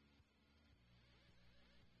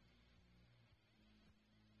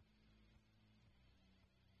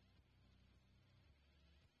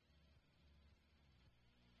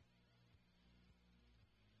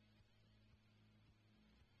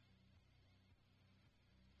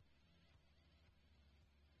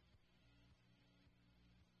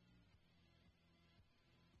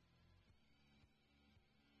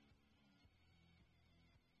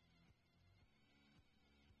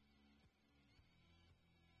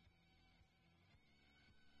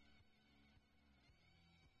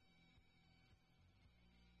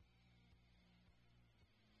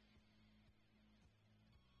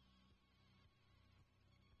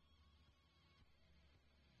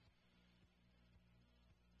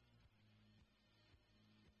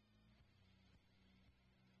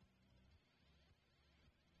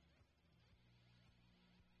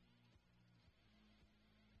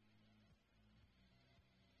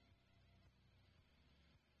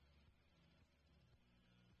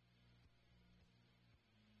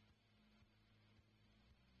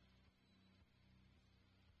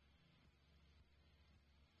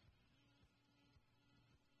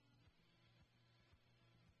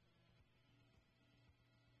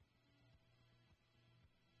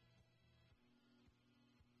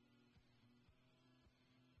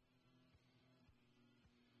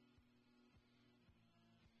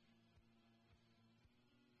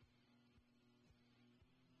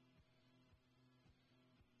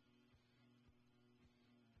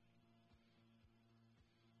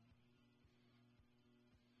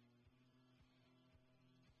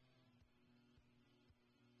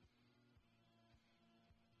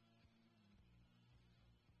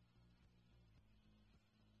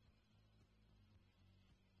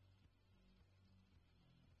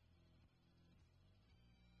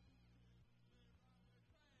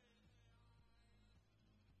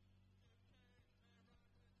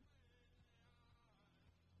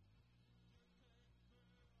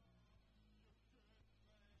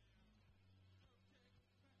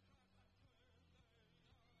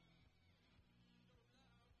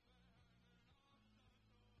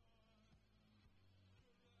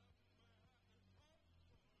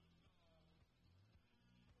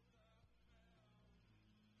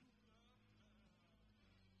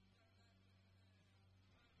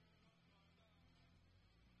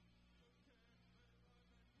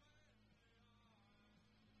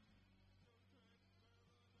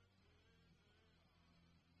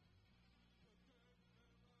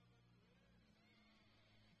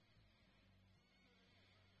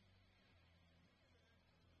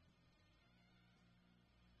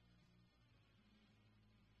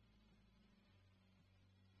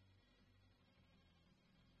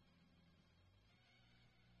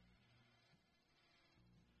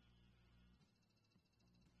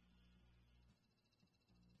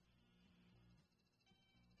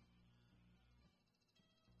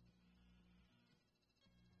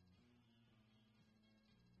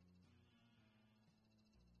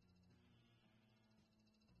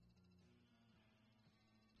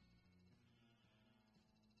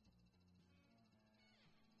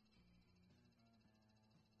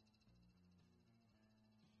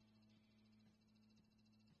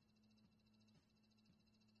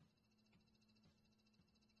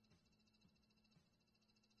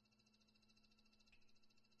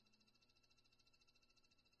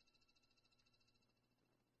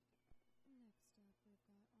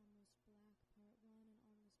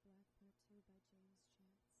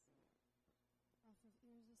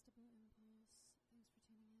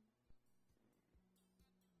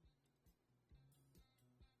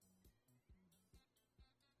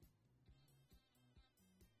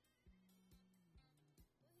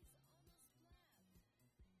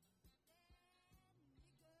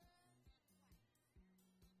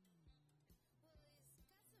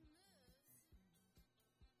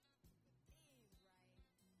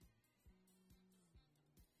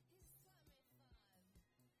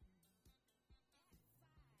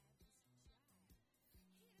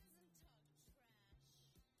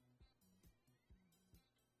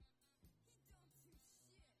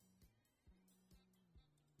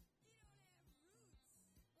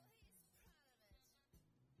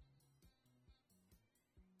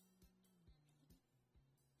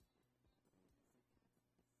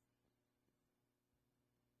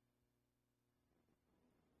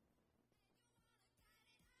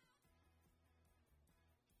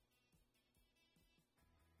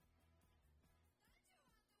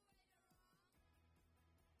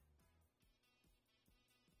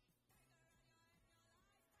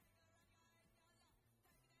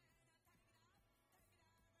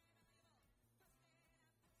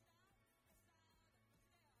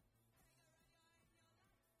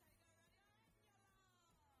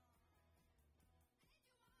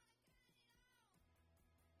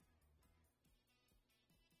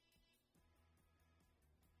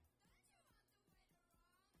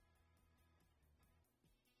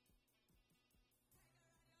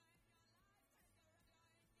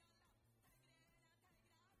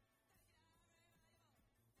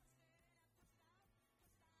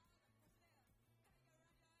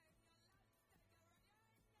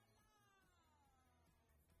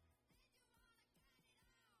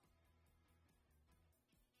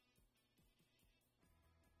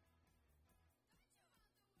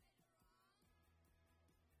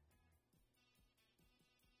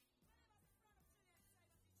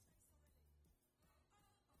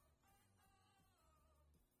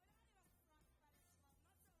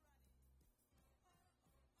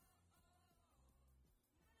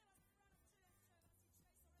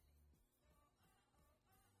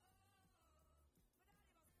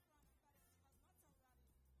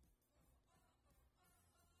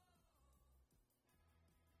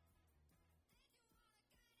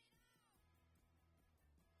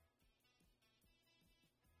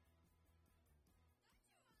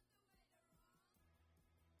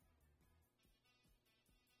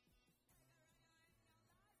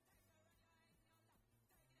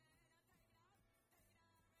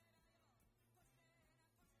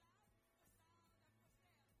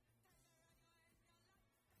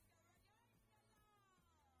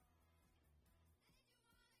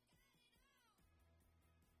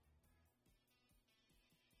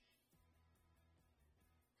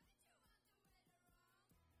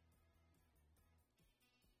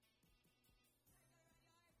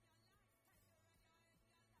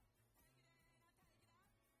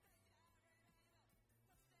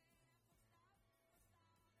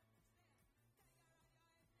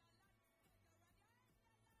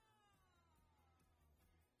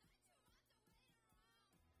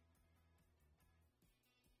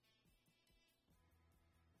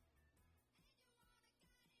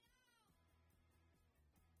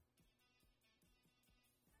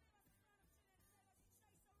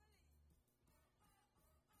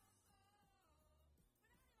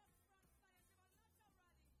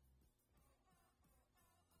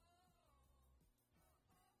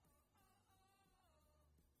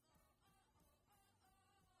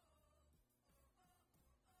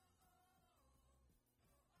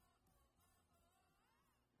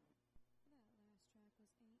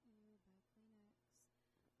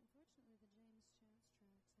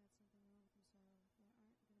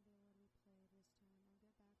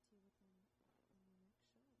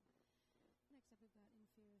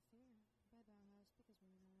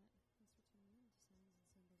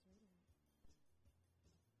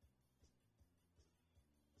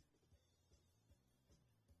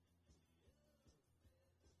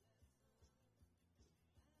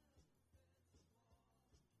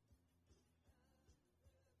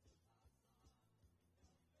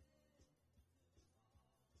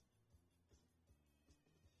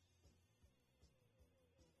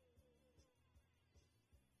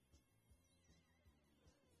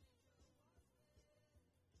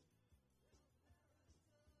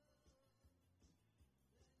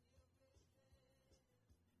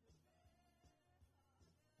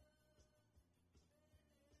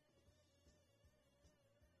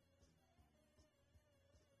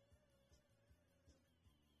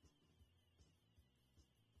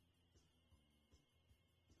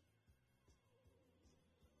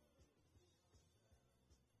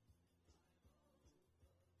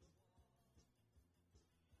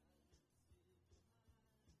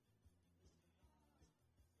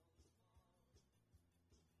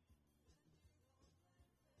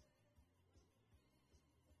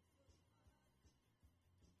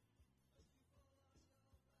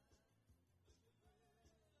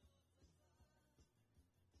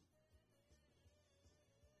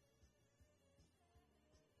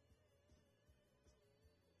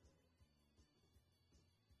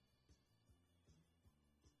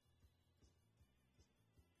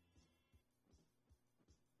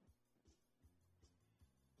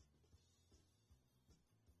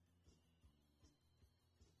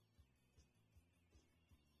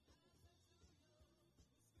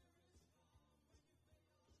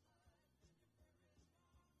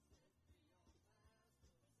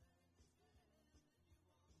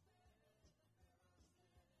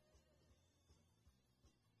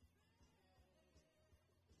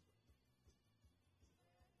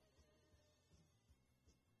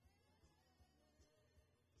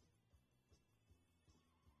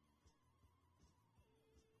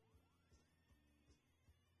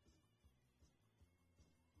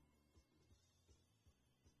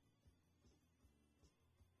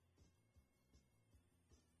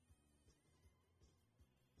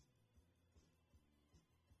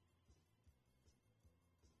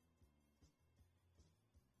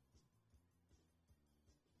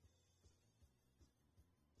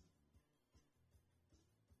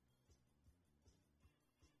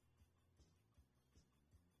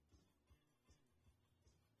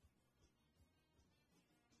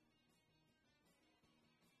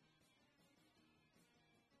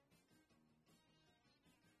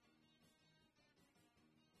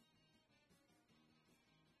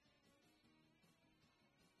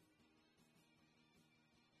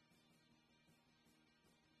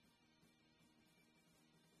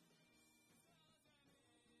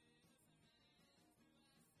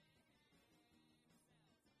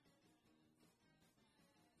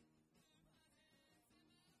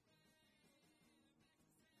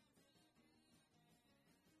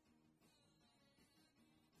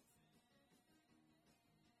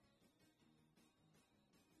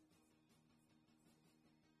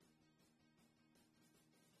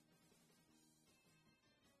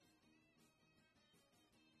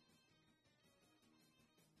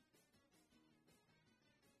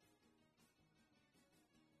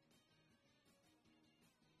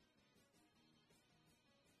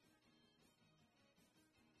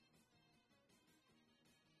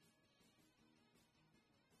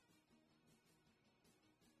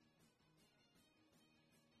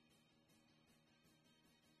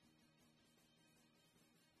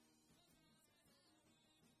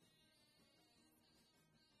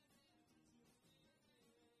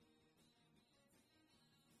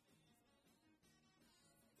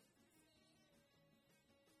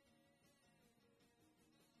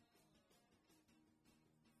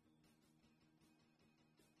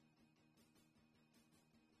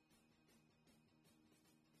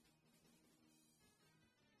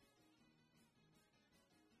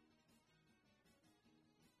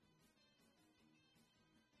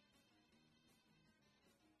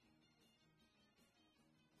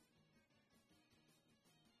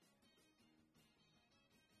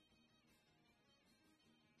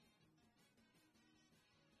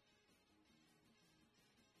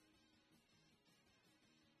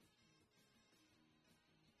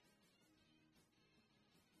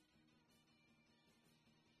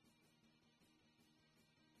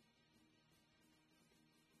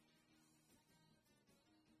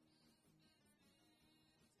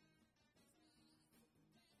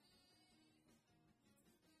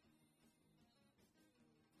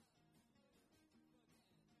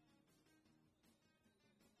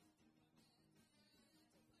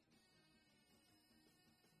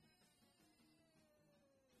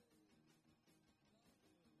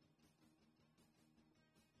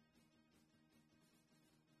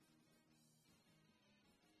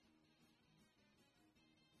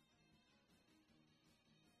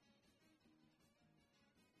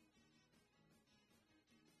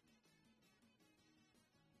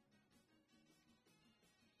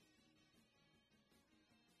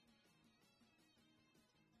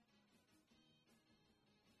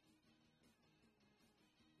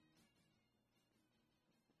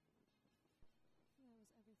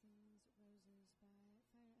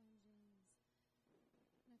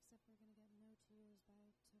 we're going to get No Tears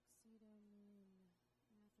by Tuxedo Moon.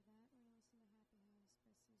 And after that, we're going to listen to Happy House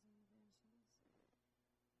by Susan Evangelos.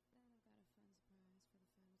 Then I've got a fun surprise for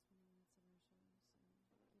the final 20 minutes of our show,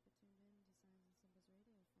 so keep it tuned in to Signs and Symbols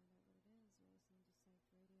Radio to find out what it is. You're listening to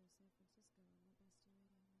Psyched Radio San Francisco on Webestu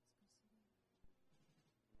Radio, Mexico City.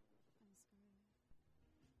 I'm Scarlet.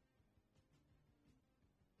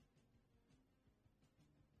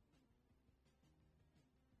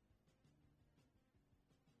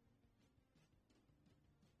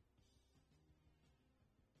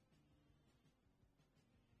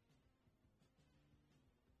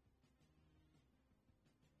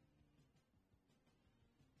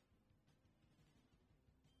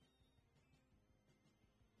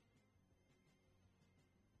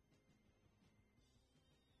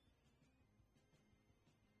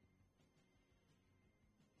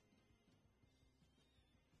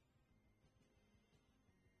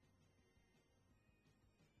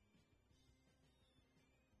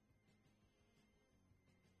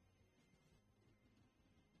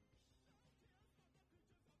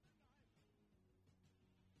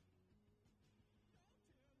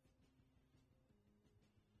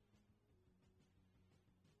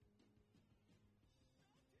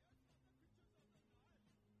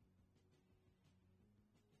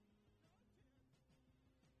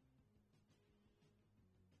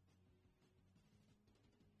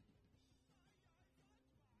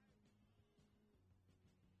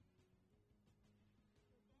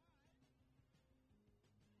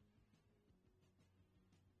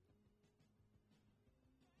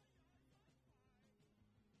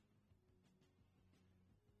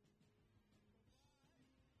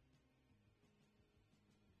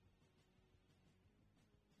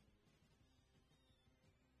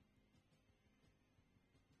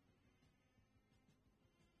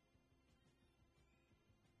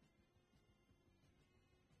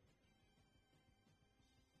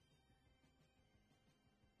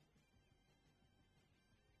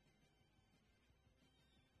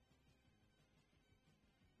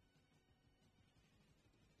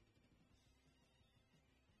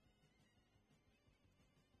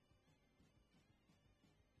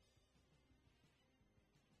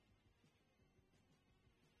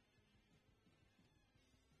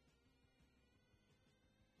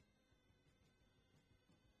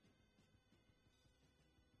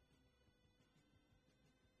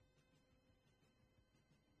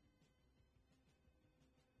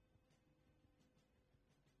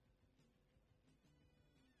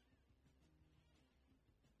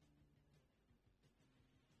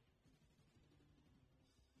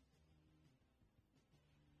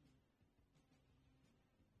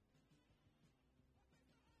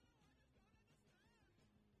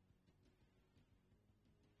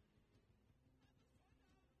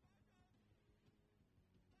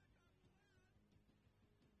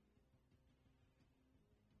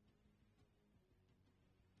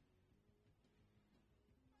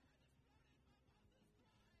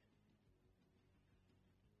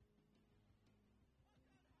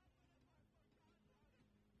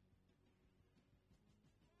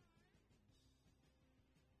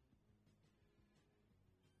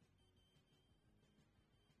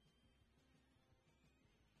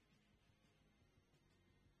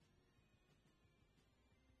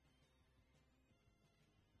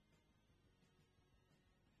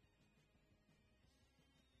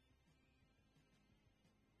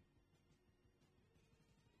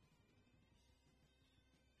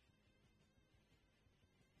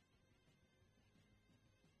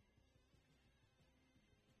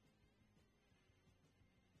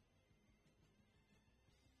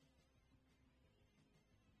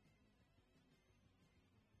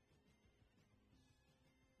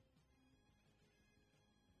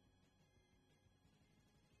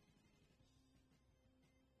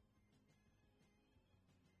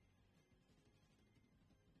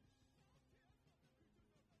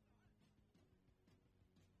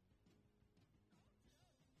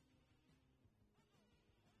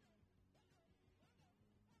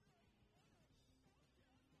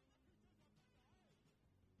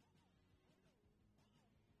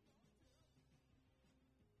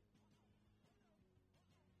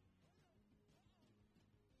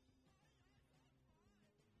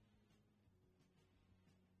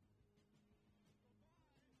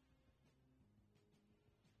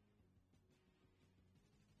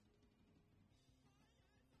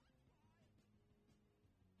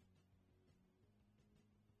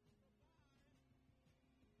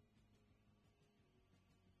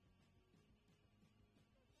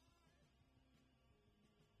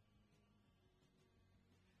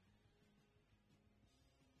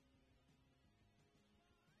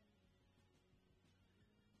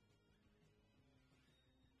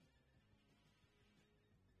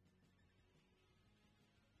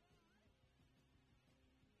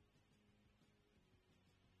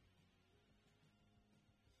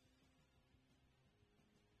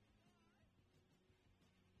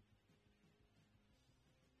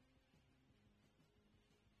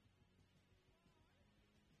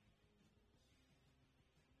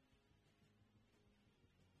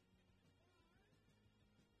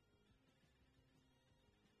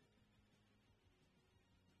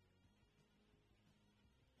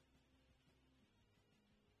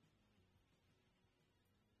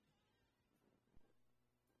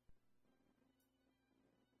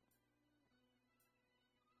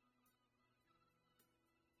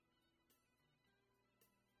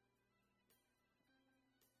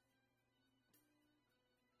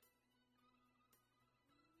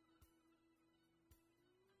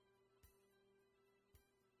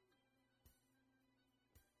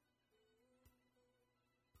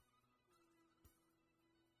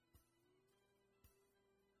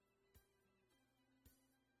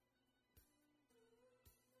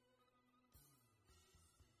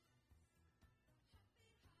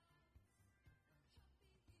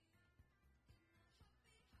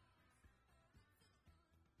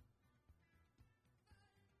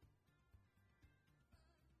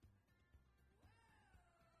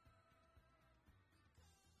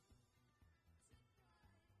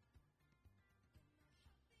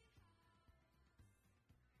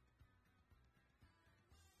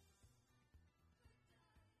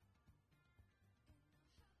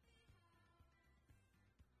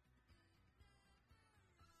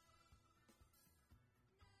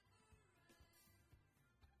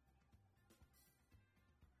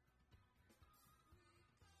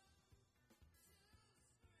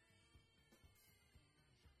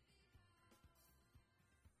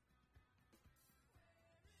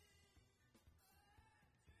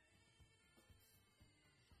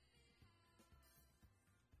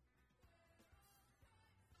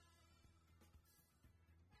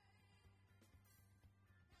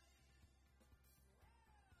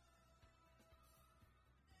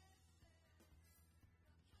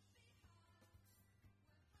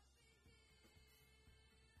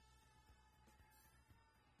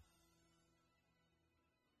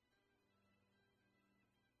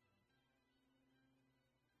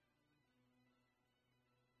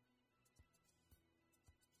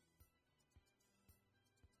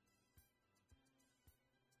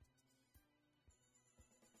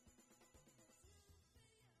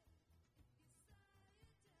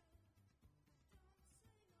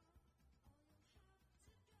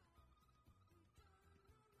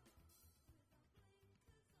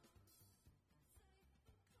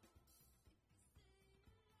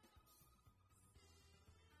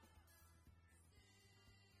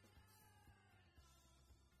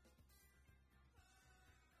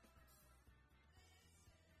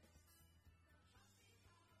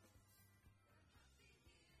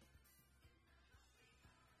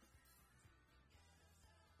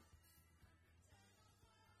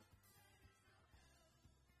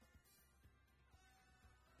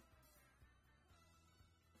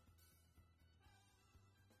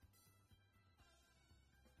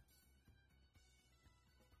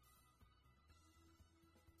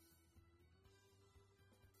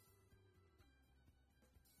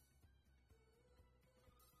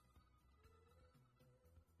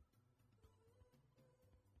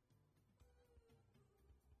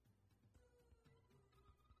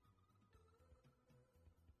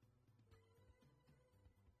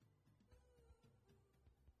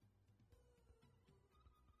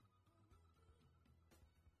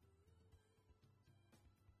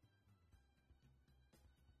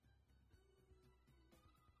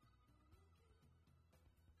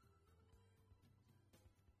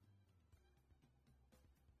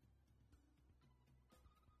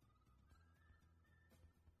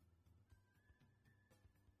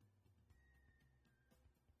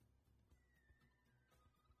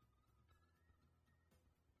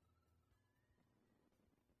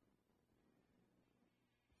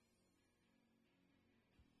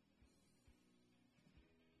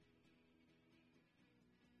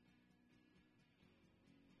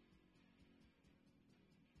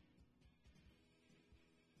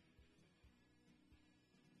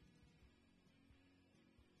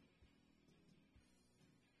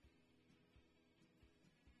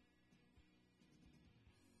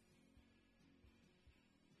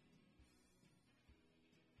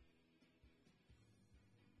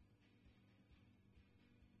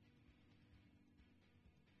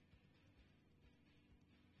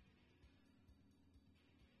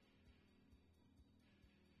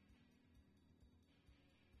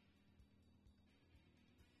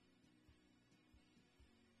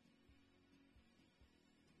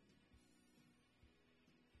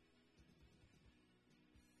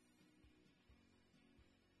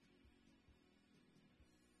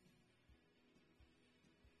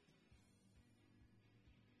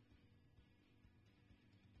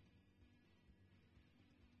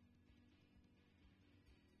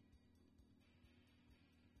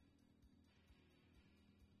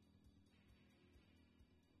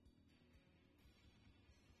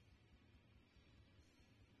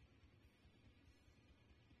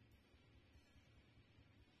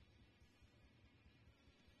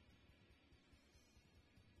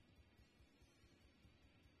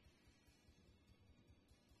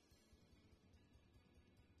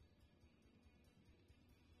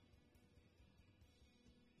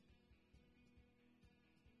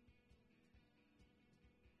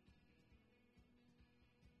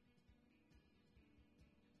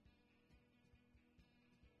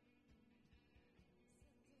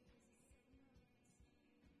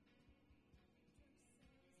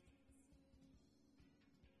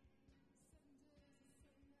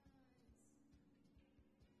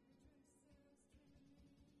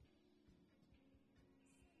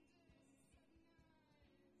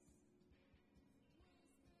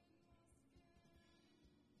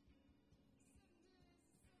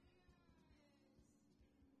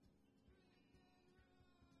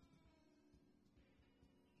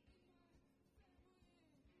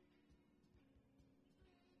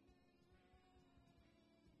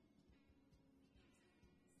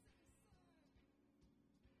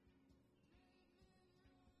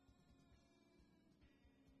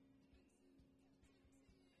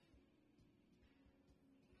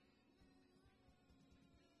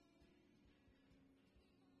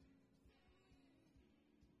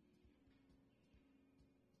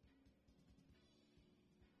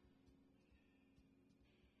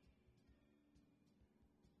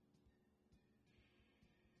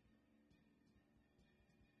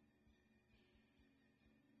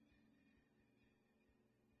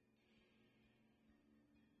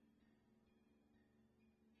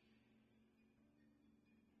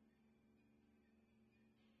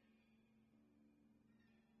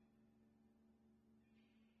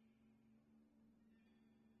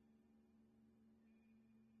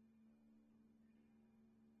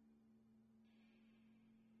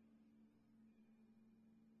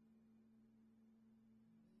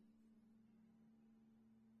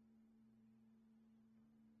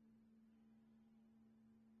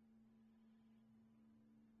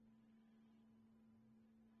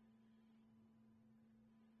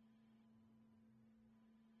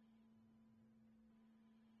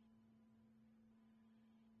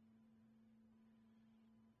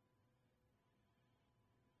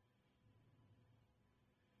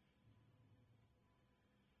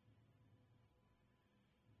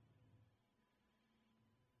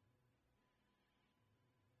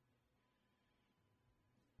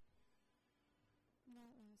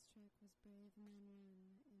 was Brave Men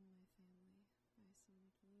Run in My Family by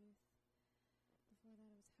Sonic Youth. Before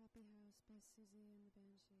that, it was Happy House by Susie and the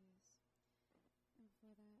Banshees. And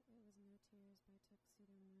before that, it was No Tears by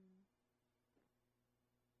Tuxedo Moon.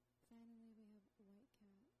 Finally, we have White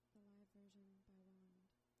Cat, the live version by Wand.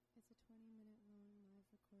 It's a 20-minute long live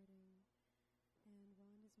recording, and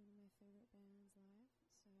Wand is one of my favorite bands live,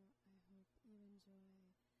 so I hope you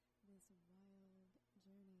enjoy this wild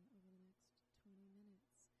journey over the next 20 minutes.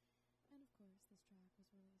 And of course, this track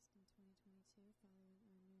was released in 2022 following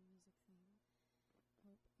our new music theme.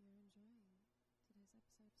 Hope you're enjoying today's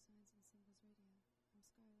episode of Signs and Symbols Radio. I'm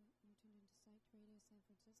Scarlett, and you're tuned into Psyched Radio San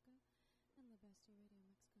Francisco and La Bestia Radio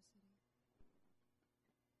Mexico City.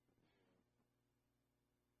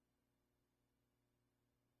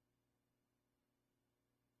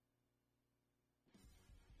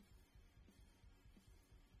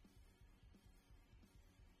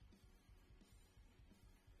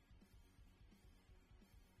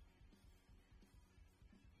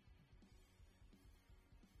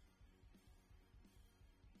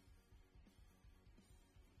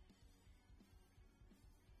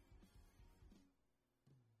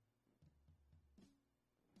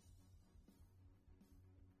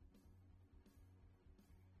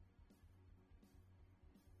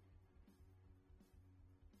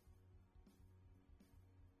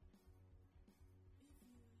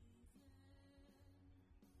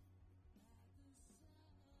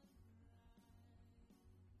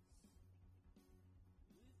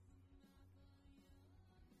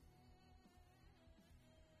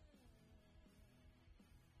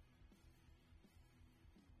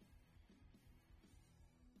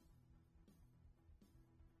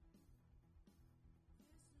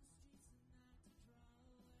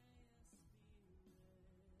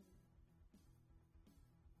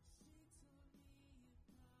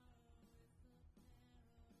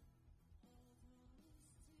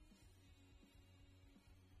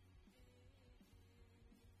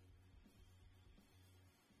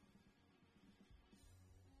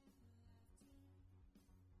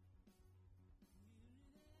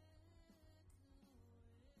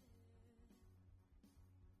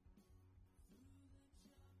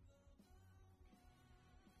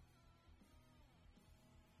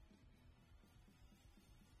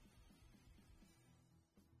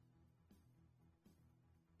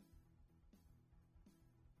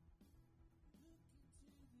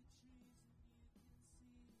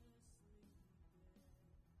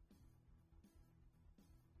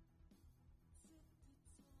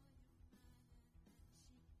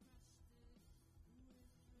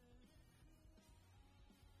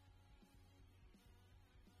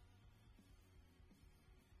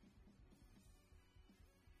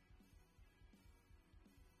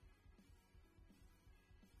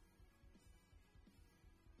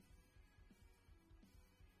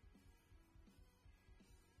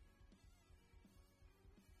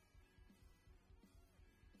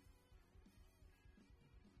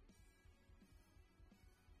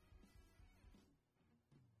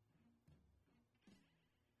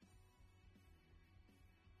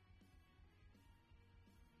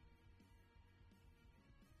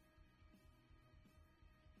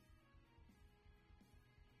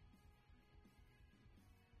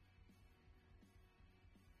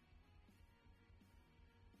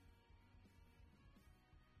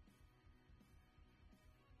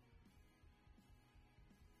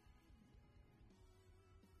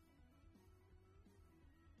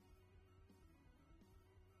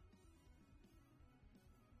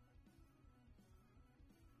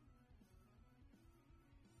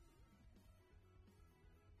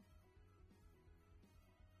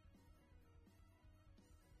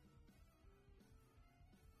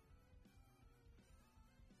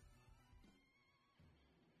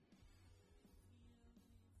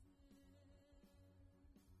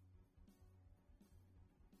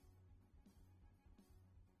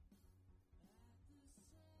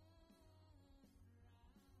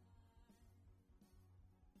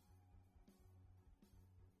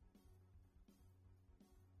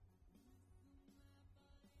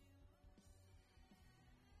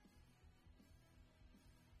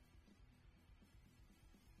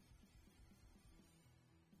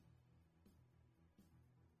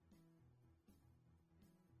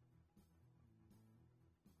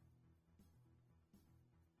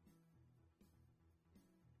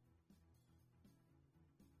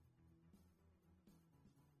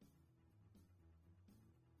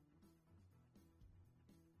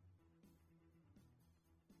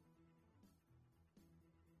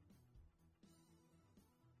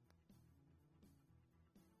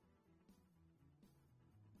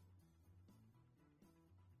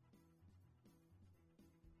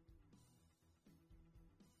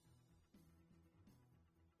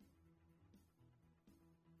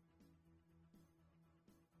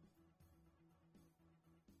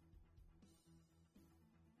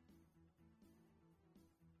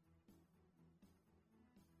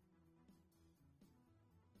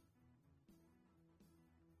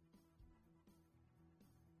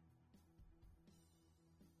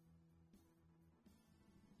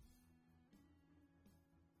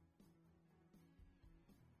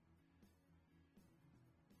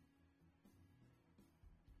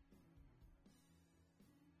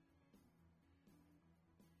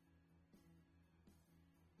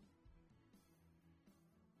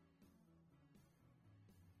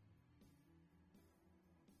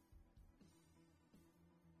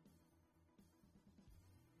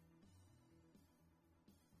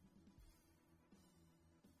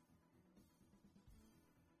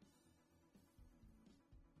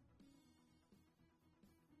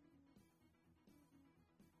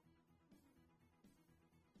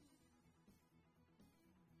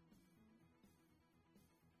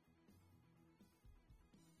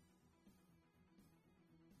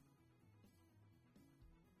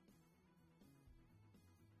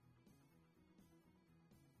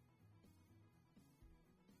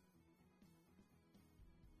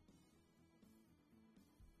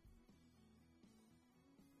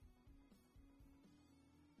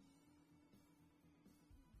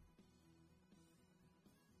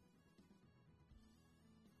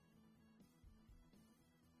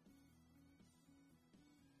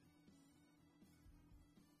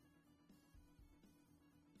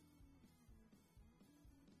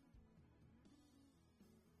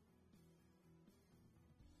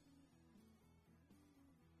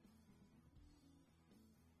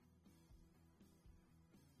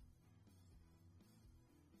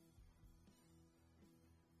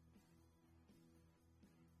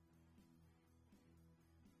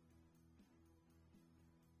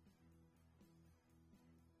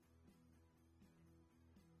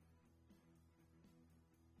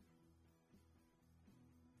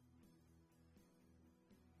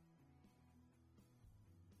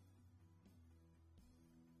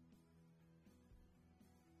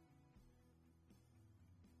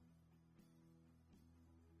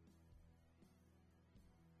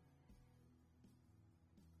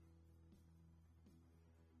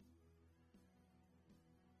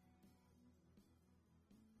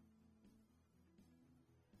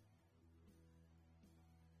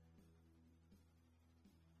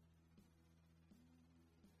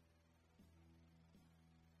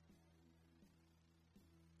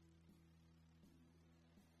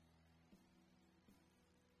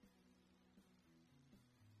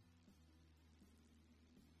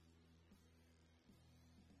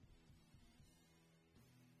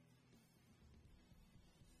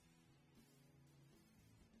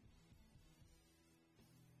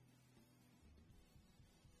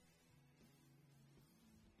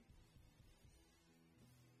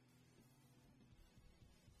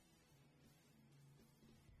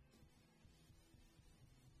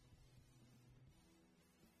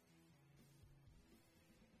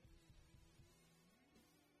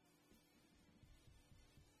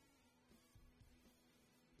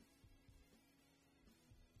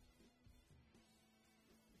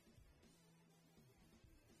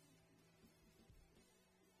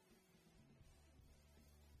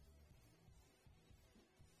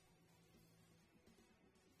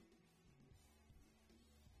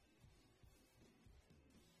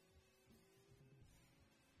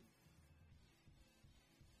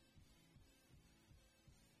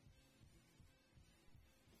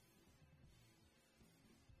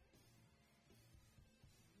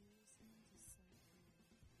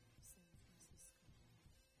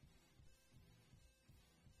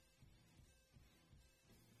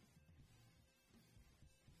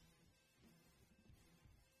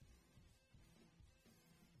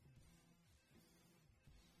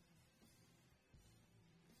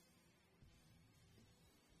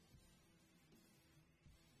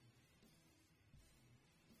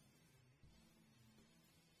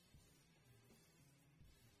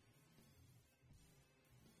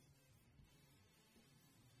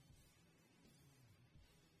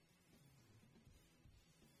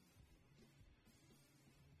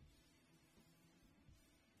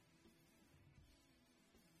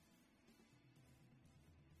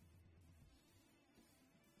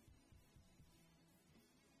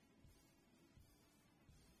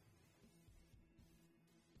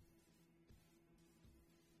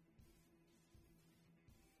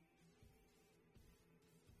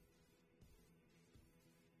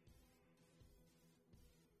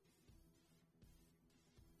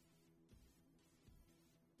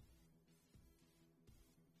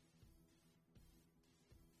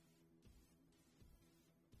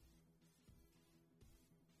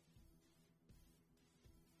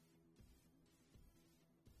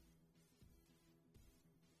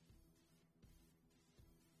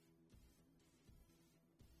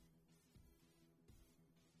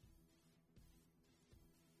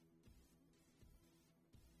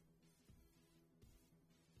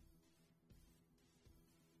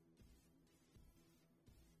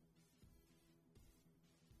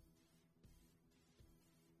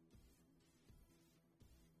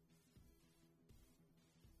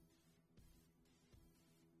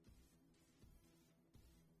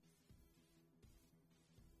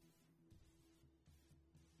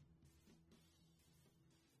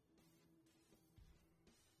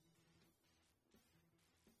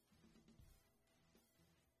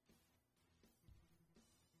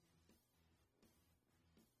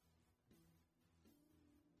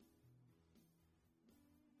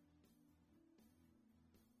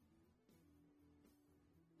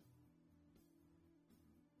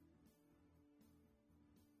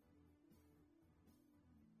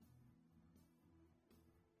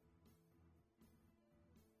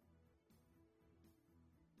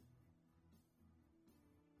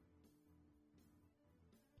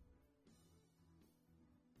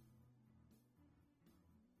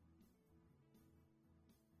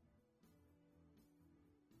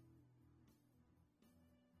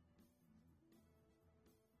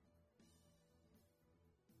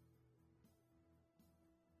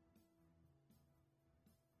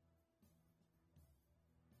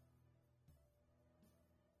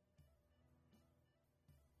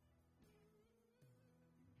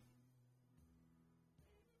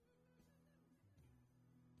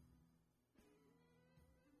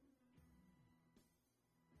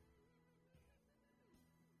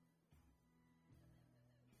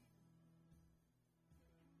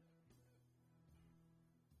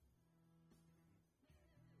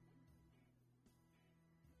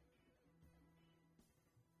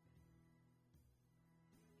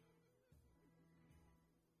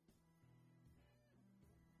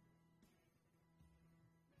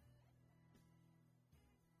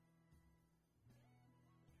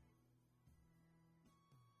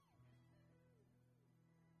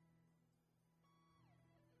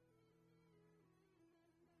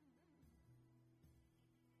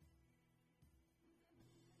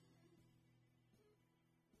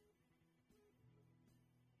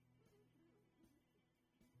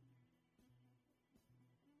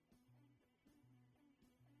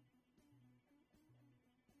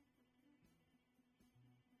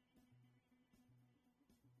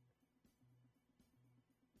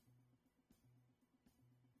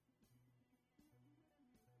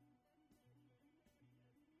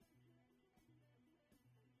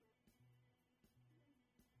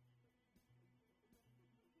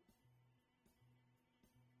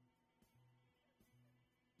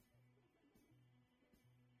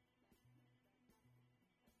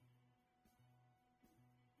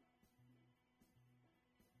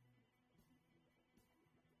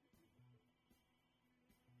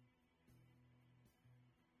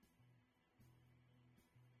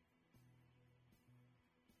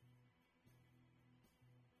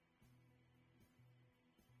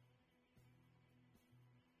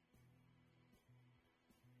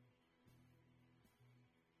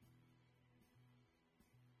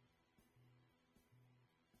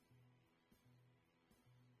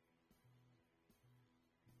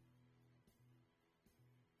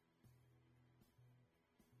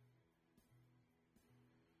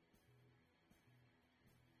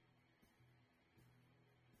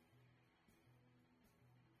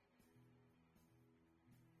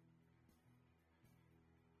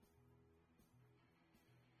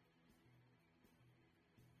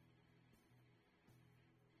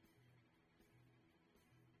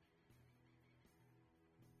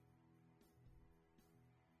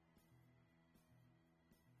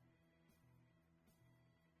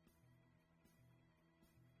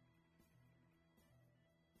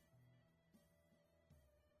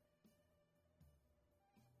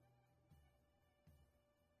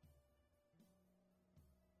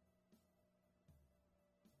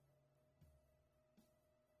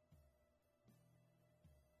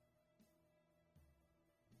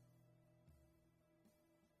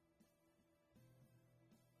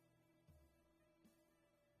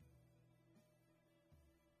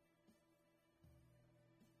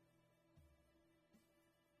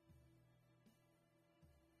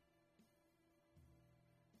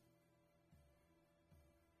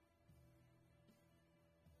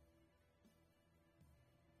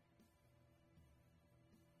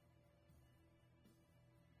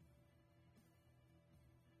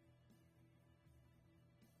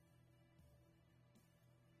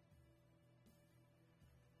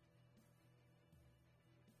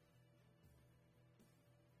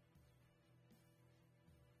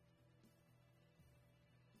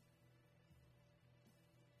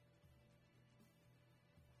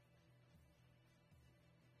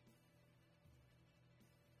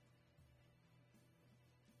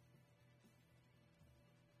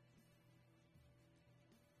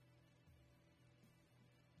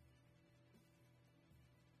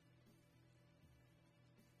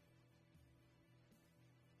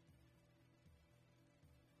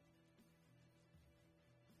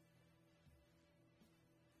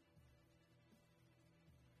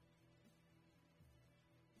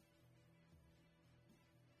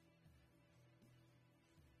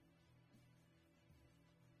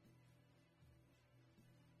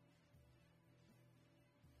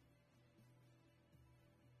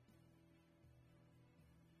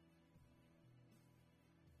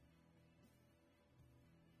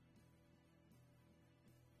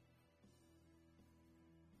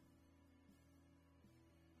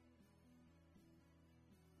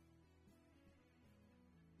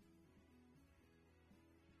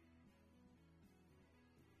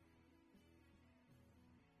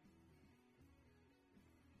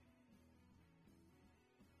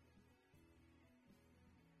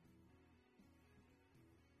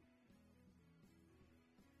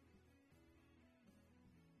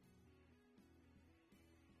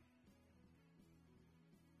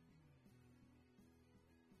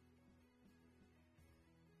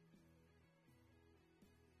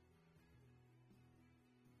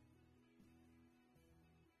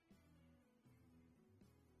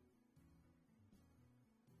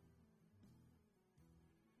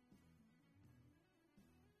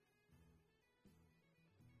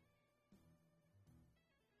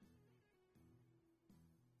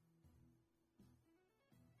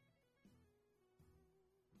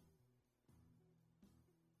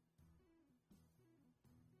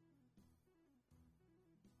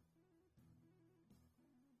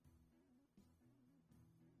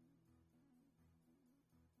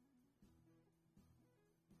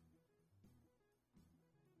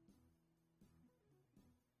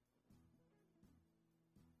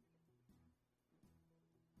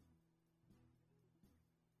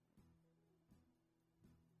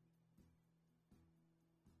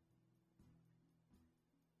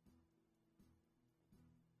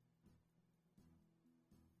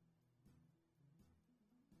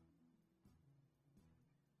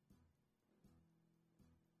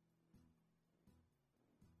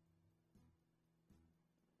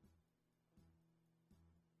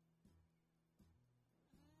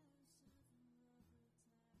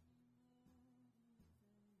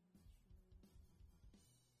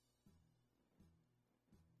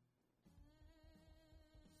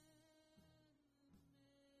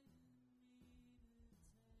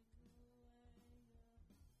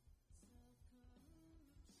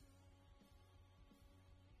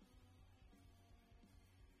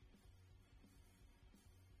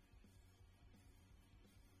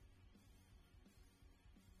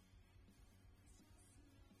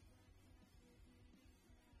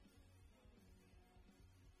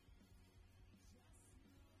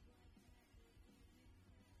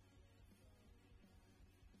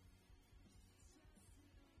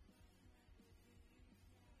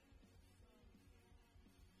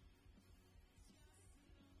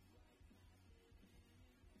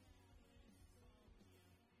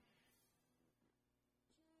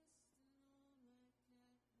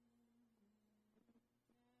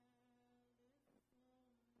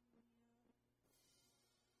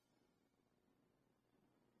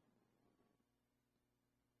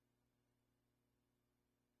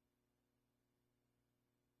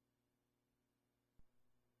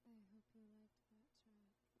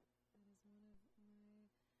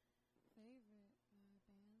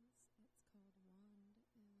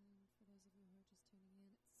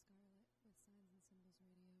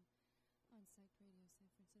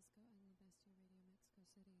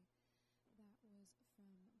 City. That was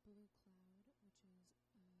from Blue Cloud, which is Juan's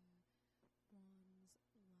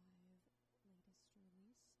live latest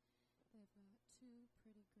release. They've got two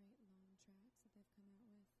pretty great long tracks that they've come out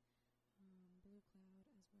with. Blue Cloud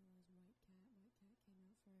as well as White Cat. White Cat came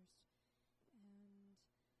out first. And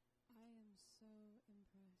I am so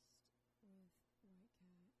impressed with White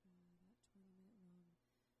Cat, that 20-minute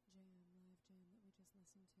long live jam that we just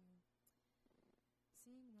listened to.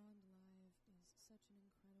 Seeing Wand live is such an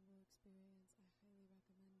incredible experience. I highly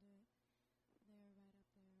recommend it. They're right up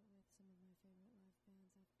there with some of my favorite live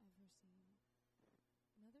bands I've ever seen.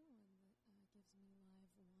 Another one that gives me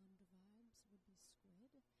live Wand vibes would be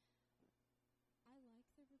Squid. I like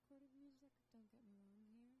their recorded music, don't get me wrong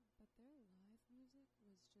here, but their live music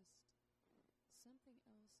was just something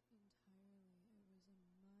else entirely. It was a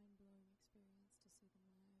mind-blowing experience to see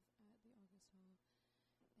them live at the August Hall,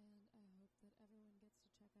 and I hope that everyone gets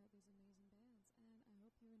to check out these amazing bands, and I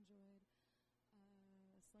hope you enjoyed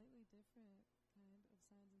a slightly different kind of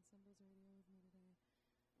Sounds and Symbols radio with me today.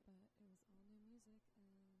 But it was all new music,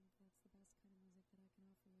 and that's the best kind of music that I can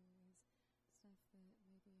offer you, is stuff that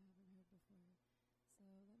maybe you haven't heard before. So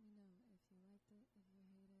let me know if you liked it, if you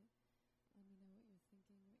hate it. Let me know what you're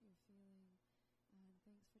thinking, what you're feeling. And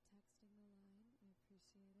thanks for texting the line. I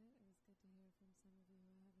appreciate it. It was good to hear from some of you who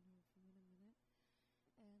I haven't heard from in a minute.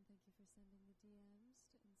 And thank you for sending the DMs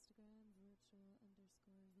to Instagram,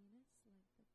 virtual_Venus, like